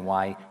explains then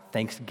why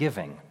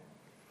thanksgiving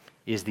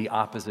is the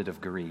opposite of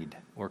greed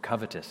or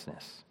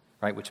covetousness,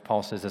 right? Which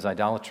Paul says is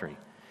idolatry.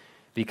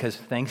 Because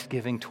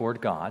thanksgiving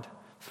toward God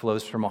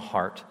flows from a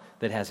heart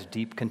that has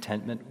deep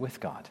contentment with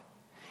God.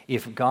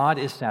 If God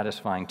is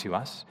satisfying to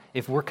us,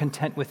 if we're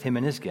content with him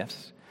and his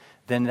gifts,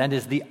 then that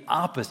is the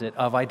opposite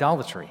of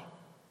idolatry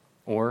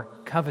or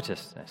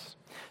covetousness.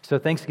 So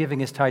thanksgiving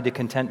is tied to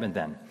contentment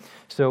then.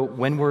 So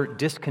when we're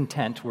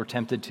discontent, we're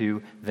tempted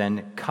to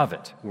then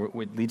covet.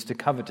 It leads to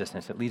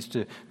covetousness. It leads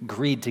to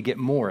greed to get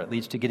more. It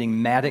leads to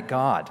getting mad at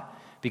God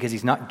because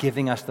he's not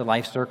giving us the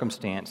life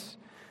circumstance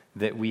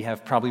that we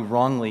have probably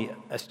wrongly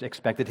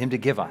expected him to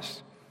give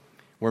us.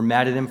 We're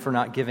mad at him for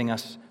not giving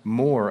us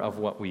more of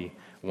what we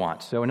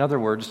want. So in other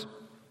words,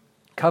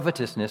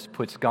 covetousness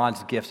puts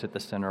God's gifts at the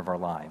center of our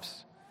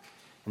lives,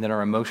 and then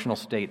our emotional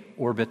state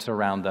orbits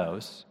around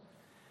those,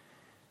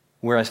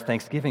 whereas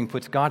thanksgiving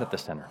puts God at the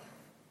center,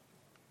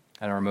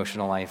 and our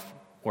emotional life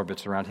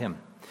orbits around him.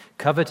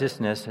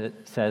 Covetousness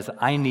says,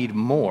 I need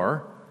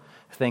more.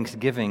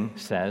 Thanksgiving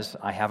says,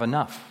 I have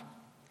enough.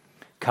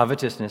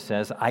 Covetousness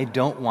says, I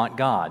don't want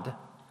God.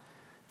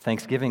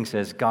 Thanksgiving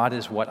says, God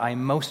is what I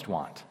most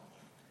want.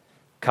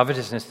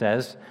 Covetousness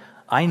says,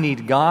 I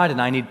need God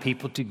and I need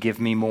people to give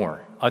me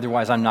more.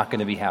 Otherwise, I'm not going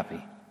to be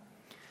happy.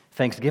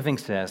 Thanksgiving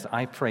says,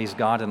 I praise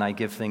God and I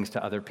give things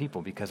to other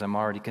people because I'm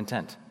already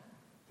content,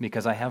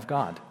 because I have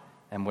God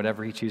and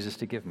whatever he chooses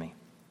to give me.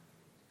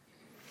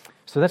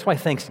 So that's why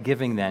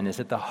thanksgiving then is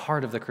at the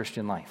heart of the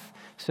Christian life.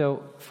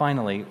 So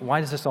finally,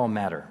 why does this all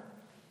matter?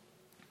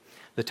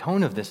 The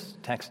tone of this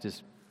text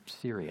is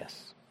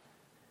serious.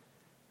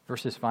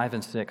 Verses 5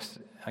 and 6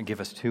 give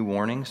us two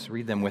warnings.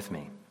 Read them with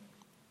me.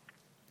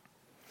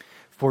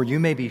 For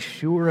you may be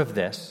sure of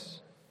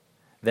this,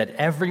 that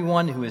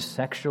everyone who is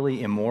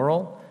sexually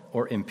immoral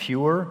or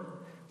impure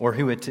or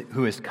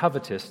who is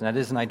covetous, and that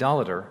is an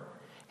idolater,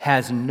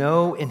 has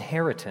no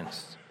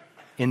inheritance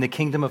in the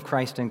kingdom of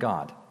Christ and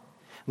God.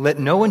 Let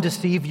no one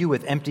deceive you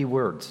with empty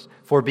words,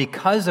 for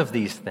because of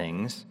these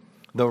things,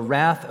 the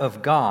wrath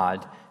of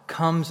God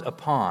comes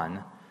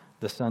upon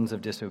the sons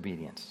of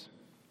disobedience.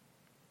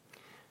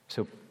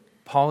 So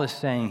Paul is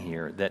saying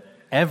here that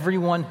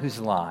everyone whose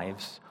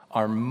lives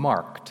are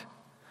marked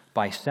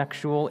by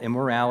sexual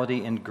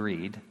immorality and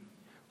greed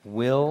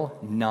will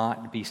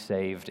not be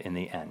saved in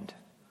the end.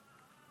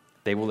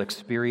 They will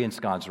experience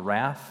God's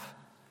wrath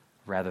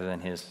rather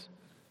than his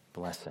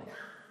blessing.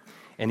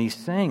 And he's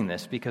saying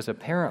this because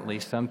apparently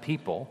some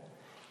people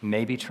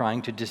may be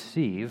trying to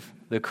deceive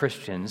the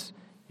Christians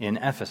in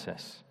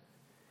Ephesus.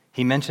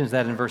 He mentions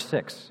that in verse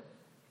 6.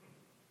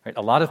 Right?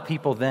 A lot of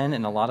people then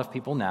and a lot of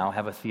people now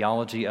have a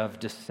theology of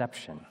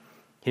deception.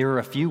 Here are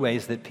a few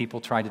ways that people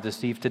try to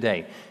deceive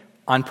today,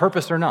 on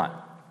purpose or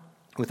not,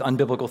 with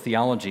unbiblical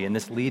theology, and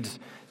this leads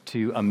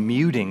to a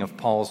muting of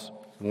Paul's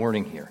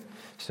warning here.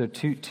 So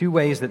two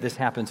ways that this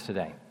happens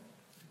today.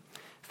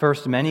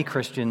 First, many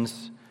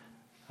Christians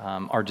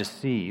are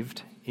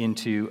deceived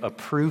into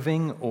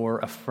approving or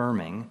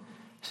affirming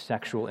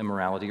sexual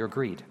immorality or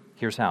greed.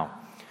 Here's how.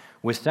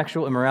 With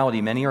sexual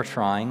immorality, many are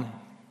trying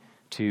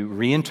to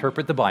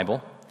reinterpret the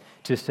Bible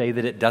to say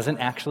that it doesn't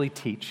actually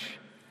teach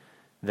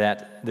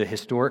that the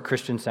historic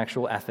Christian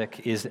sexual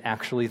ethic is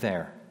actually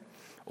there.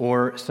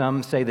 Or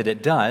some say that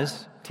it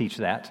does teach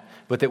that,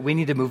 but that we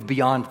need to move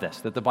beyond this,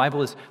 that the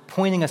Bible is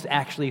pointing us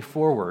actually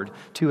forward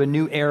to a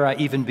new era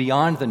even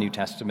beyond the New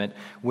Testament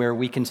where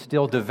we can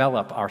still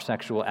develop our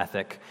sexual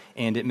ethic,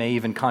 and it may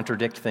even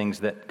contradict things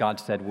that God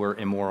said were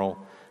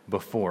immoral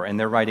before. And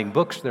they're writing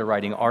books, they're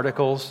writing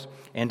articles,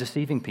 and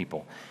deceiving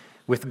people.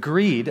 With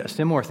greed,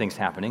 similar things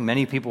happening.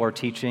 Many people are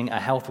teaching a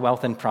health,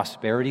 wealth, and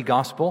prosperity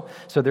gospel.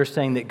 So they're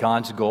saying that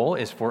God's goal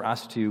is for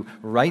us to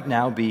right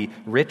now be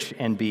rich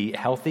and be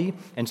healthy.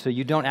 And so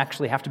you don't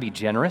actually have to be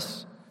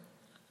generous,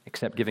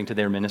 except giving to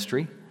their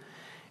ministry.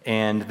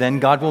 And then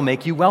God will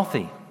make you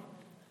wealthy.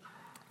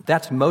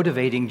 That's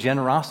motivating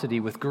generosity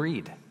with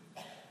greed.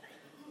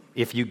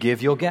 If you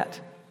give, you'll get.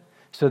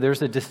 So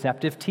there's a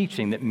deceptive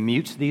teaching that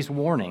mutes these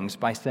warnings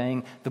by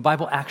saying the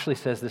Bible actually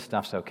says this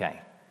stuff's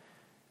okay.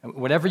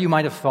 Whatever you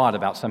might have thought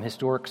about some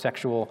historic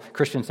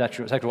Christian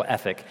sexual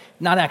ethic,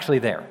 not actually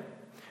there.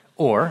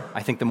 Or,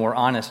 I think the more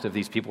honest of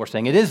these people are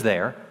saying it is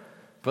there,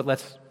 but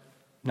let's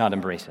not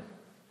embrace it.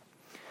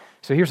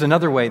 So here's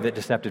another way that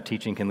deceptive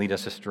teaching can lead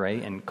us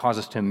astray and cause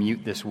us to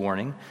mute this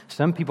warning.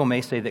 Some people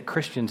may say that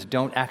Christians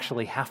don't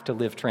actually have to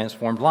live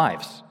transformed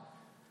lives.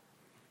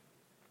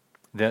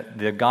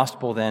 The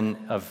gospel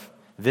then of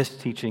this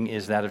teaching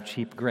is that of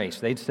cheap grace.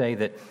 They'd say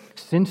that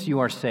since you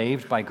are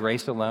saved by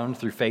grace alone,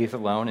 through faith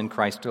alone, in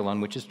Christ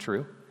alone, which is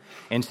true,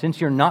 and since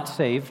you're not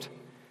saved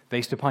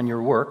based upon your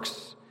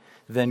works,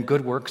 then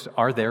good works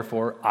are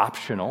therefore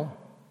optional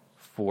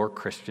for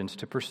Christians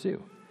to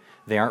pursue.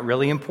 They aren't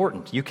really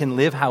important. You can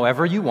live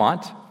however you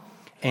want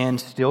and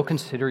still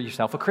consider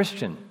yourself a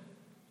Christian.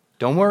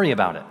 Don't worry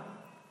about it.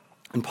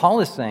 And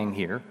Paul is saying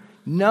here,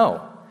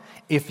 no.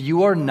 If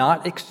you are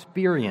not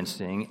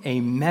experiencing a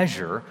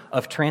measure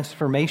of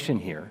transformation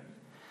here,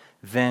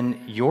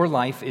 then your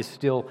life is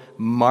still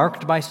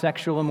marked by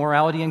sexual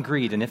immorality and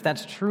greed. And if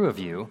that's true of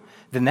you,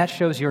 then that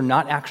shows you're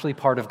not actually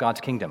part of God's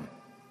kingdom.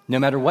 No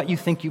matter what you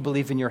think you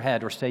believe in your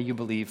head or say you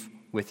believe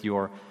with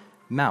your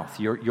mouth,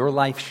 your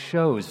life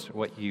shows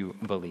what you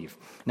believe.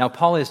 Now,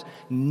 Paul is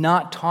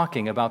not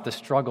talking about the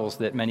struggles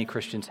that many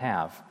Christians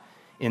have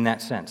in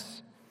that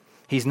sense.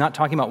 He's not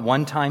talking about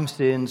one-time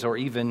sins or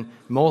even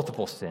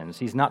multiple sins.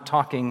 He's not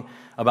talking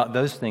about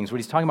those things. What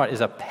he's talking about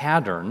is a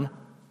pattern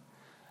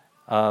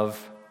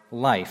of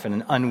life and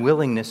an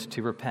unwillingness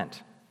to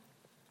repent.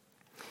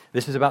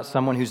 This is about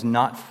someone who's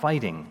not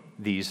fighting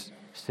these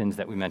sins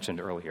that we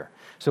mentioned earlier.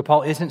 So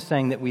Paul isn't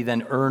saying that we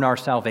then earn our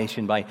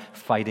salvation by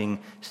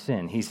fighting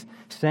sin. He's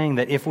saying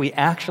that if we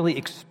actually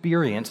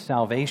experience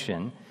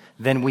salvation,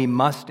 then we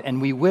must and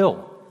we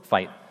will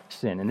fight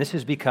sin. And this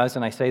is because,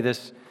 and I say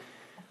this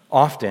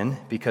often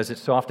because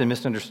it's so often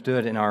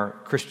misunderstood in our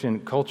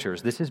Christian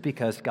cultures, this is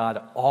because God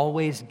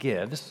always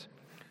gives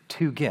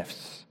two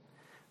gifts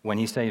when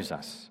he saves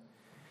us.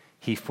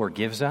 He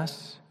forgives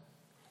us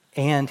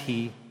and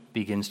he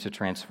begins to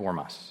transform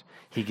us.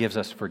 He gives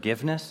us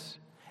forgiveness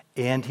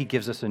and he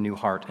gives us a new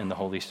heart in the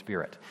Holy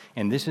Spirit.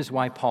 And this is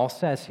why Paul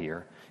says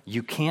here,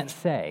 you can't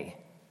say,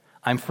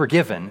 I'm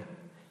forgiven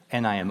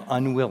and I am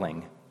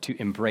unwilling to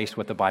embrace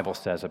what the Bible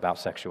says about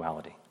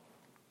sexuality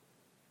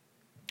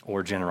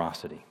or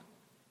generosity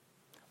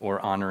or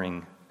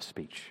honoring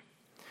speech.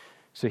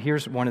 So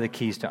here's one of the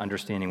keys to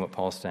understanding what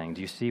Paul's saying.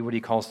 Do you see what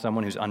he calls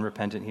someone who's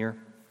unrepentant here?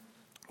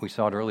 We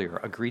saw it earlier.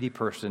 A greedy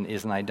person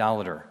is an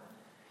idolater.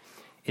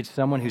 It's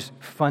someone who's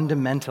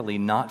fundamentally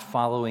not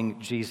following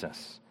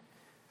Jesus,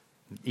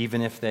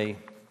 even if they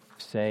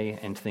say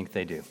and think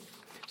they do.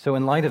 So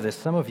in light of this,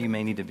 some of you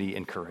may need to be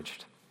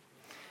encouraged.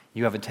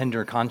 You have a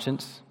tender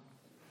conscience.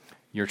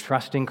 You're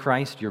trusting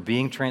Christ. You're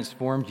being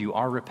transformed. You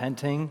are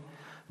repenting.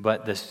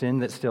 but the sin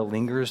that still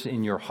lingers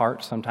in your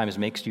heart sometimes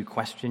makes you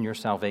question your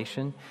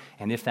salvation.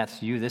 And if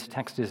that's you, this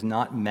text is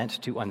not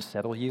meant to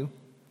unsettle you.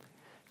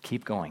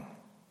 Keep going.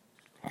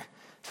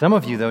 Some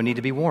of you, though, need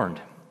to be warned.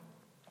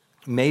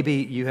 Maybe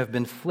you have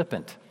been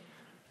flippant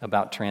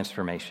about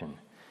transformation.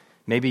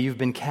 Maybe you've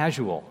been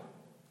casual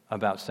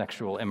about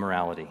sexual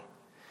immorality.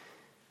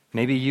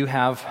 Maybe you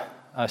have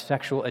a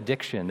sexual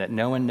addiction that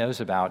no one knows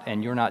about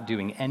and you're not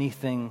doing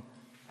anything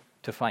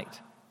to fight.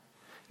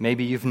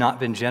 Maybe you've not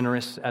been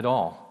generous at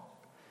all.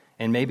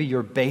 And maybe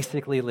you're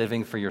basically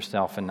living for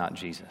yourself and not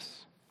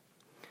Jesus.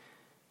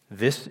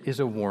 This is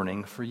a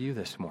warning for you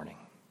this morning.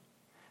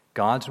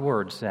 God's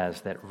word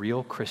says that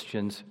real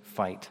Christians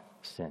fight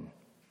sin.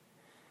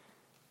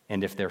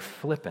 And if they're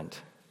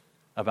flippant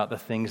about the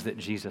things that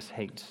Jesus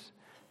hates,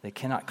 they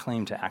cannot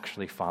claim to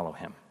actually follow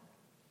him.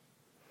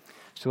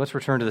 So let's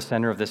return to the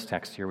center of this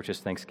text here, which is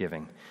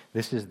thanksgiving.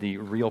 This is the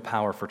real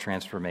power for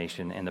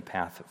transformation and the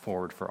path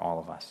forward for all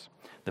of us.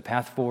 The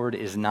path forward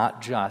is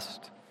not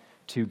just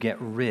to get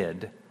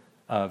rid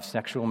of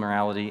sexual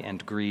immorality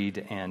and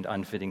greed and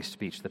unfitting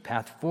speech. The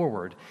path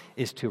forward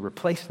is to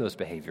replace those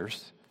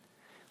behaviors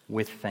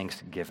with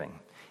thanksgiving.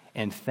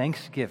 And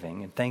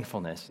thanksgiving and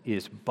thankfulness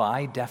is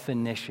by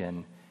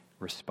definition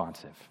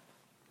responsive.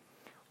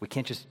 We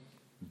can't just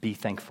be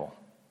thankful,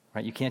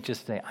 right? You can't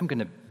just say, I'm going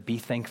to be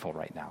thankful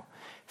right now.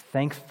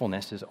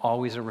 Thankfulness is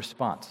always a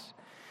response.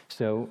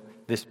 So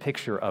this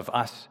picture of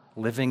us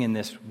living in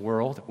this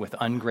world with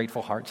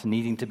ungrateful hearts,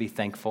 needing to be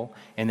thankful,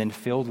 and then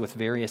filled with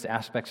various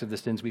aspects of the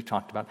sins we've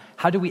talked about,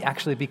 how do we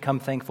actually become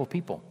thankful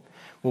people?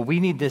 Well,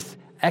 we need this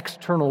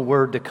external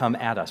word to come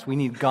at us. We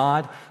need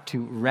God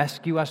to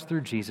rescue us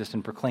through Jesus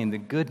and proclaim the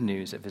good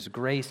news of his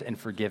grace and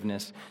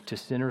forgiveness to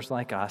sinners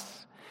like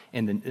us,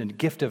 and the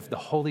gift of the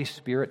Holy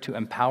Spirit to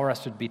empower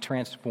us to be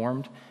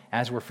transformed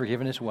as we're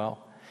forgiven as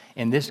well.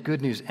 And this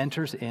good news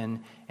enters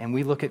in, and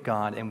we look at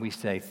God and we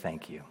say,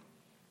 thank you.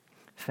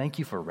 Thank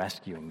you for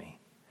rescuing me.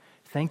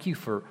 Thank you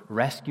for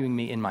rescuing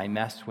me in my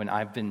mess when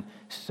I've been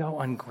so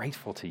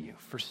ungrateful to you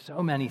for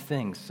so many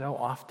things, so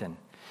often.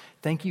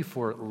 Thank you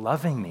for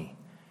loving me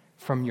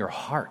from your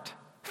heart,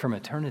 from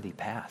eternity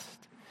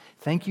past.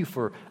 Thank you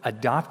for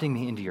adopting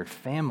me into your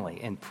family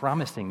and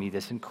promising me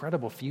this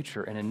incredible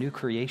future and a new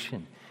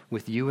creation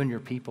with you and your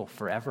people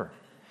forever.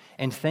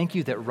 And thank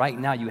you that right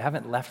now you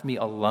haven't left me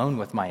alone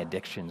with my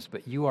addictions,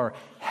 but you are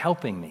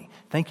helping me.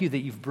 Thank you that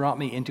you've brought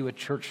me into a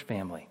church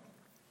family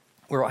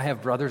where I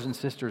have brothers and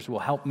sisters who will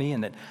help me,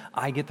 and that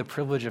I get the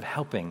privilege of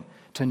helping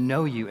to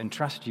know you and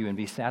trust you and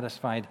be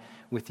satisfied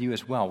with you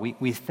as well.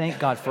 We thank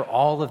God for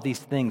all of these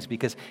things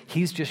because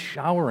he's just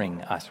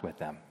showering us with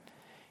them.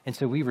 And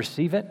so we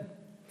receive it,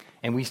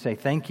 and we say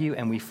thank you,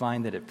 and we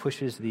find that it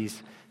pushes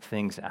these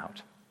things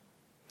out.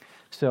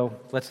 So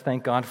let's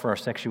thank God for our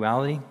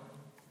sexuality.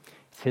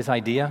 It's his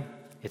idea.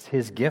 It's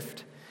his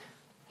gift.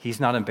 He's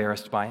not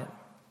embarrassed by it.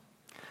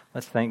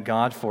 Let's thank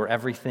God for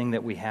everything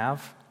that we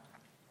have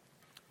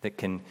that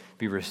can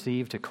be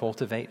received to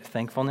cultivate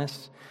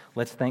thankfulness.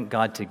 Let's thank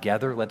God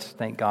together. Let's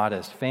thank God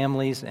as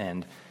families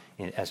and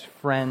as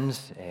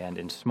friends and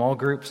in small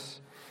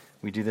groups.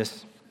 We do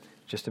this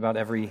just about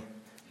every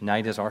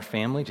night as our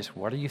family. Just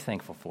what are you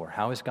thankful for?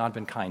 How has God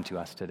been kind to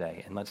us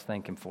today? And let's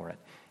thank him for it.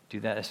 Do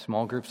that as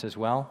small groups as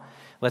well.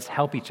 Let's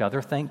help each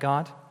other thank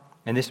God.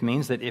 And this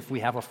means that if we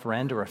have a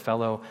friend or a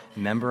fellow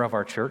member of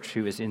our church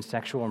who is in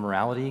sexual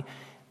immorality,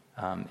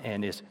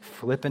 and is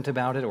flippant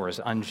about it or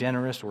is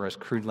ungenerous or has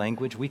crude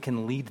language, we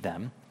can lead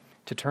them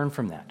to turn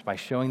from that by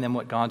showing them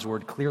what God's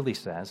word clearly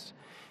says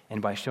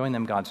and by showing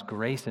them God's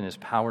grace and his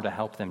power to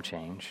help them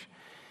change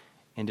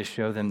and to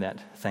show them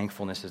that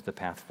thankfulness is the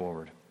path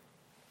forward.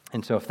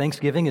 And so if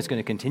Thanksgiving is going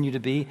to continue to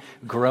be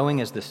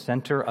growing as the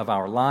center of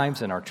our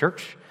lives and our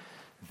church,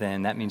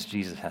 then that means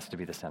Jesus has to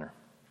be the center,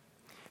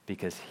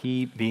 because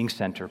he, being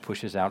center,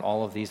 pushes out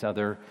all of these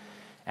other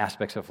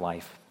aspects of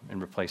life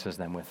and replaces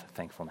them with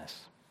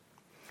thankfulness.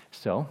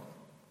 So,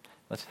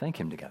 let's thank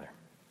him together.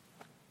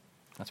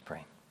 Let's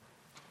pray.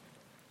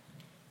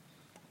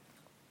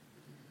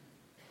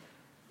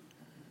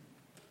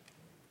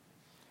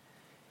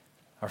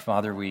 Our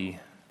Father, we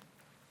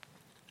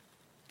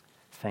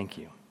thank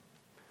you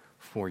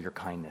for your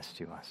kindness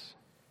to us.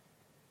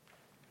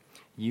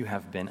 You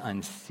have been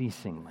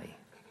unceasingly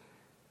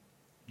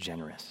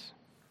generous.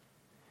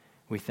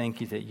 We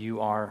thank you that you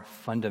are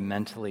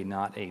fundamentally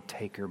not a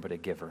taker but a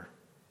giver.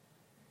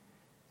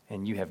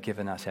 And you have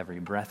given us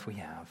every breath we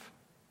have.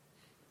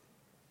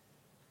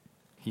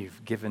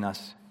 You've given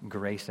us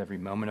grace every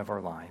moment of our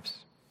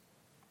lives.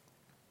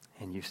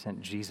 And you've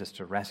sent Jesus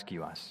to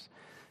rescue us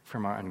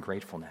from our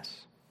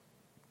ungratefulness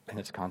and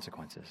its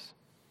consequences.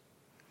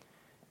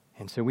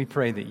 And so we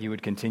pray that you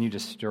would continue to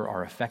stir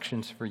our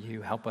affections for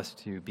you, help us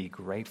to be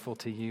grateful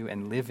to you,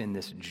 and live in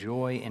this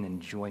joy and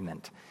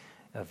enjoyment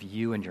of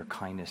you and your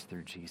kindness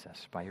through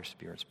Jesus by your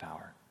Spirit's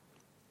power.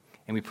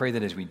 And we pray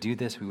that as we do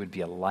this, we would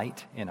be a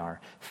light in our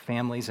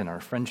families and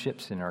our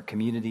friendships, in our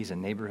communities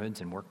and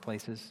neighborhoods and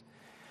workplaces,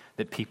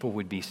 that people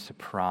would be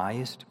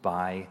surprised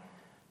by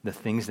the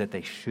things that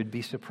they should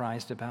be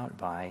surprised about,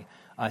 by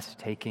us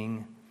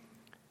taking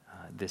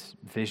this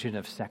vision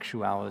of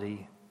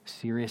sexuality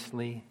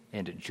seriously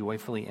and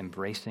joyfully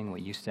embracing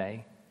what you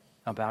say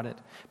about it,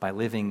 by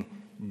living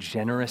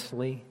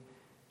generously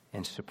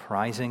and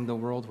surprising the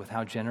world with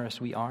how generous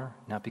we are,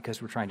 not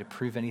because we're trying to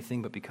prove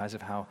anything, but because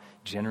of how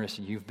generous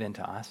you've been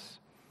to us.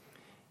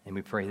 And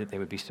we pray that they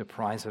would be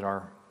surprised at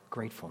our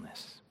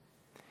gratefulness,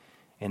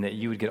 and that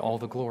you would get all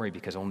the glory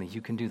because only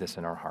you can do this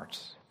in our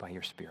hearts by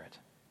your Spirit.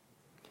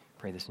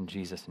 Pray this in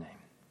Jesus' name.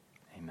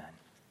 Amen.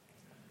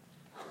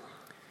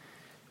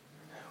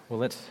 Well,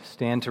 let's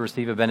stand to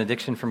receive a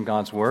benediction from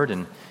God's Word.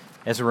 And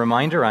as a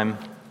reminder, I'm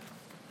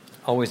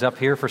always up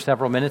here for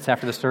several minutes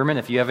after the sermon.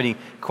 If you have any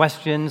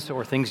questions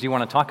or things you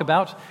want to talk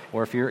about,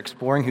 or if you're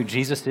exploring who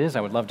Jesus is,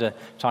 I would love to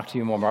talk to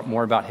you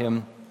more about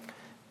him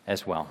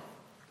as well.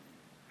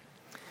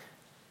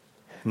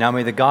 Now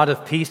may the God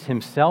of peace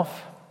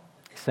himself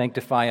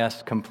sanctify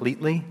us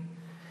completely,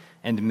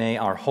 and may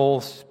our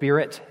whole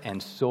spirit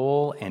and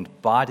soul and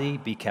body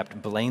be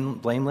kept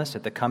blameless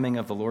at the coming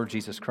of the Lord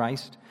Jesus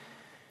Christ.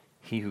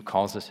 He who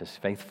calls us is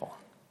faithful.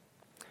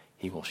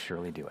 He will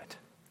surely do it.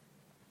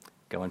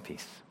 Go in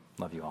peace.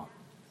 Love you all.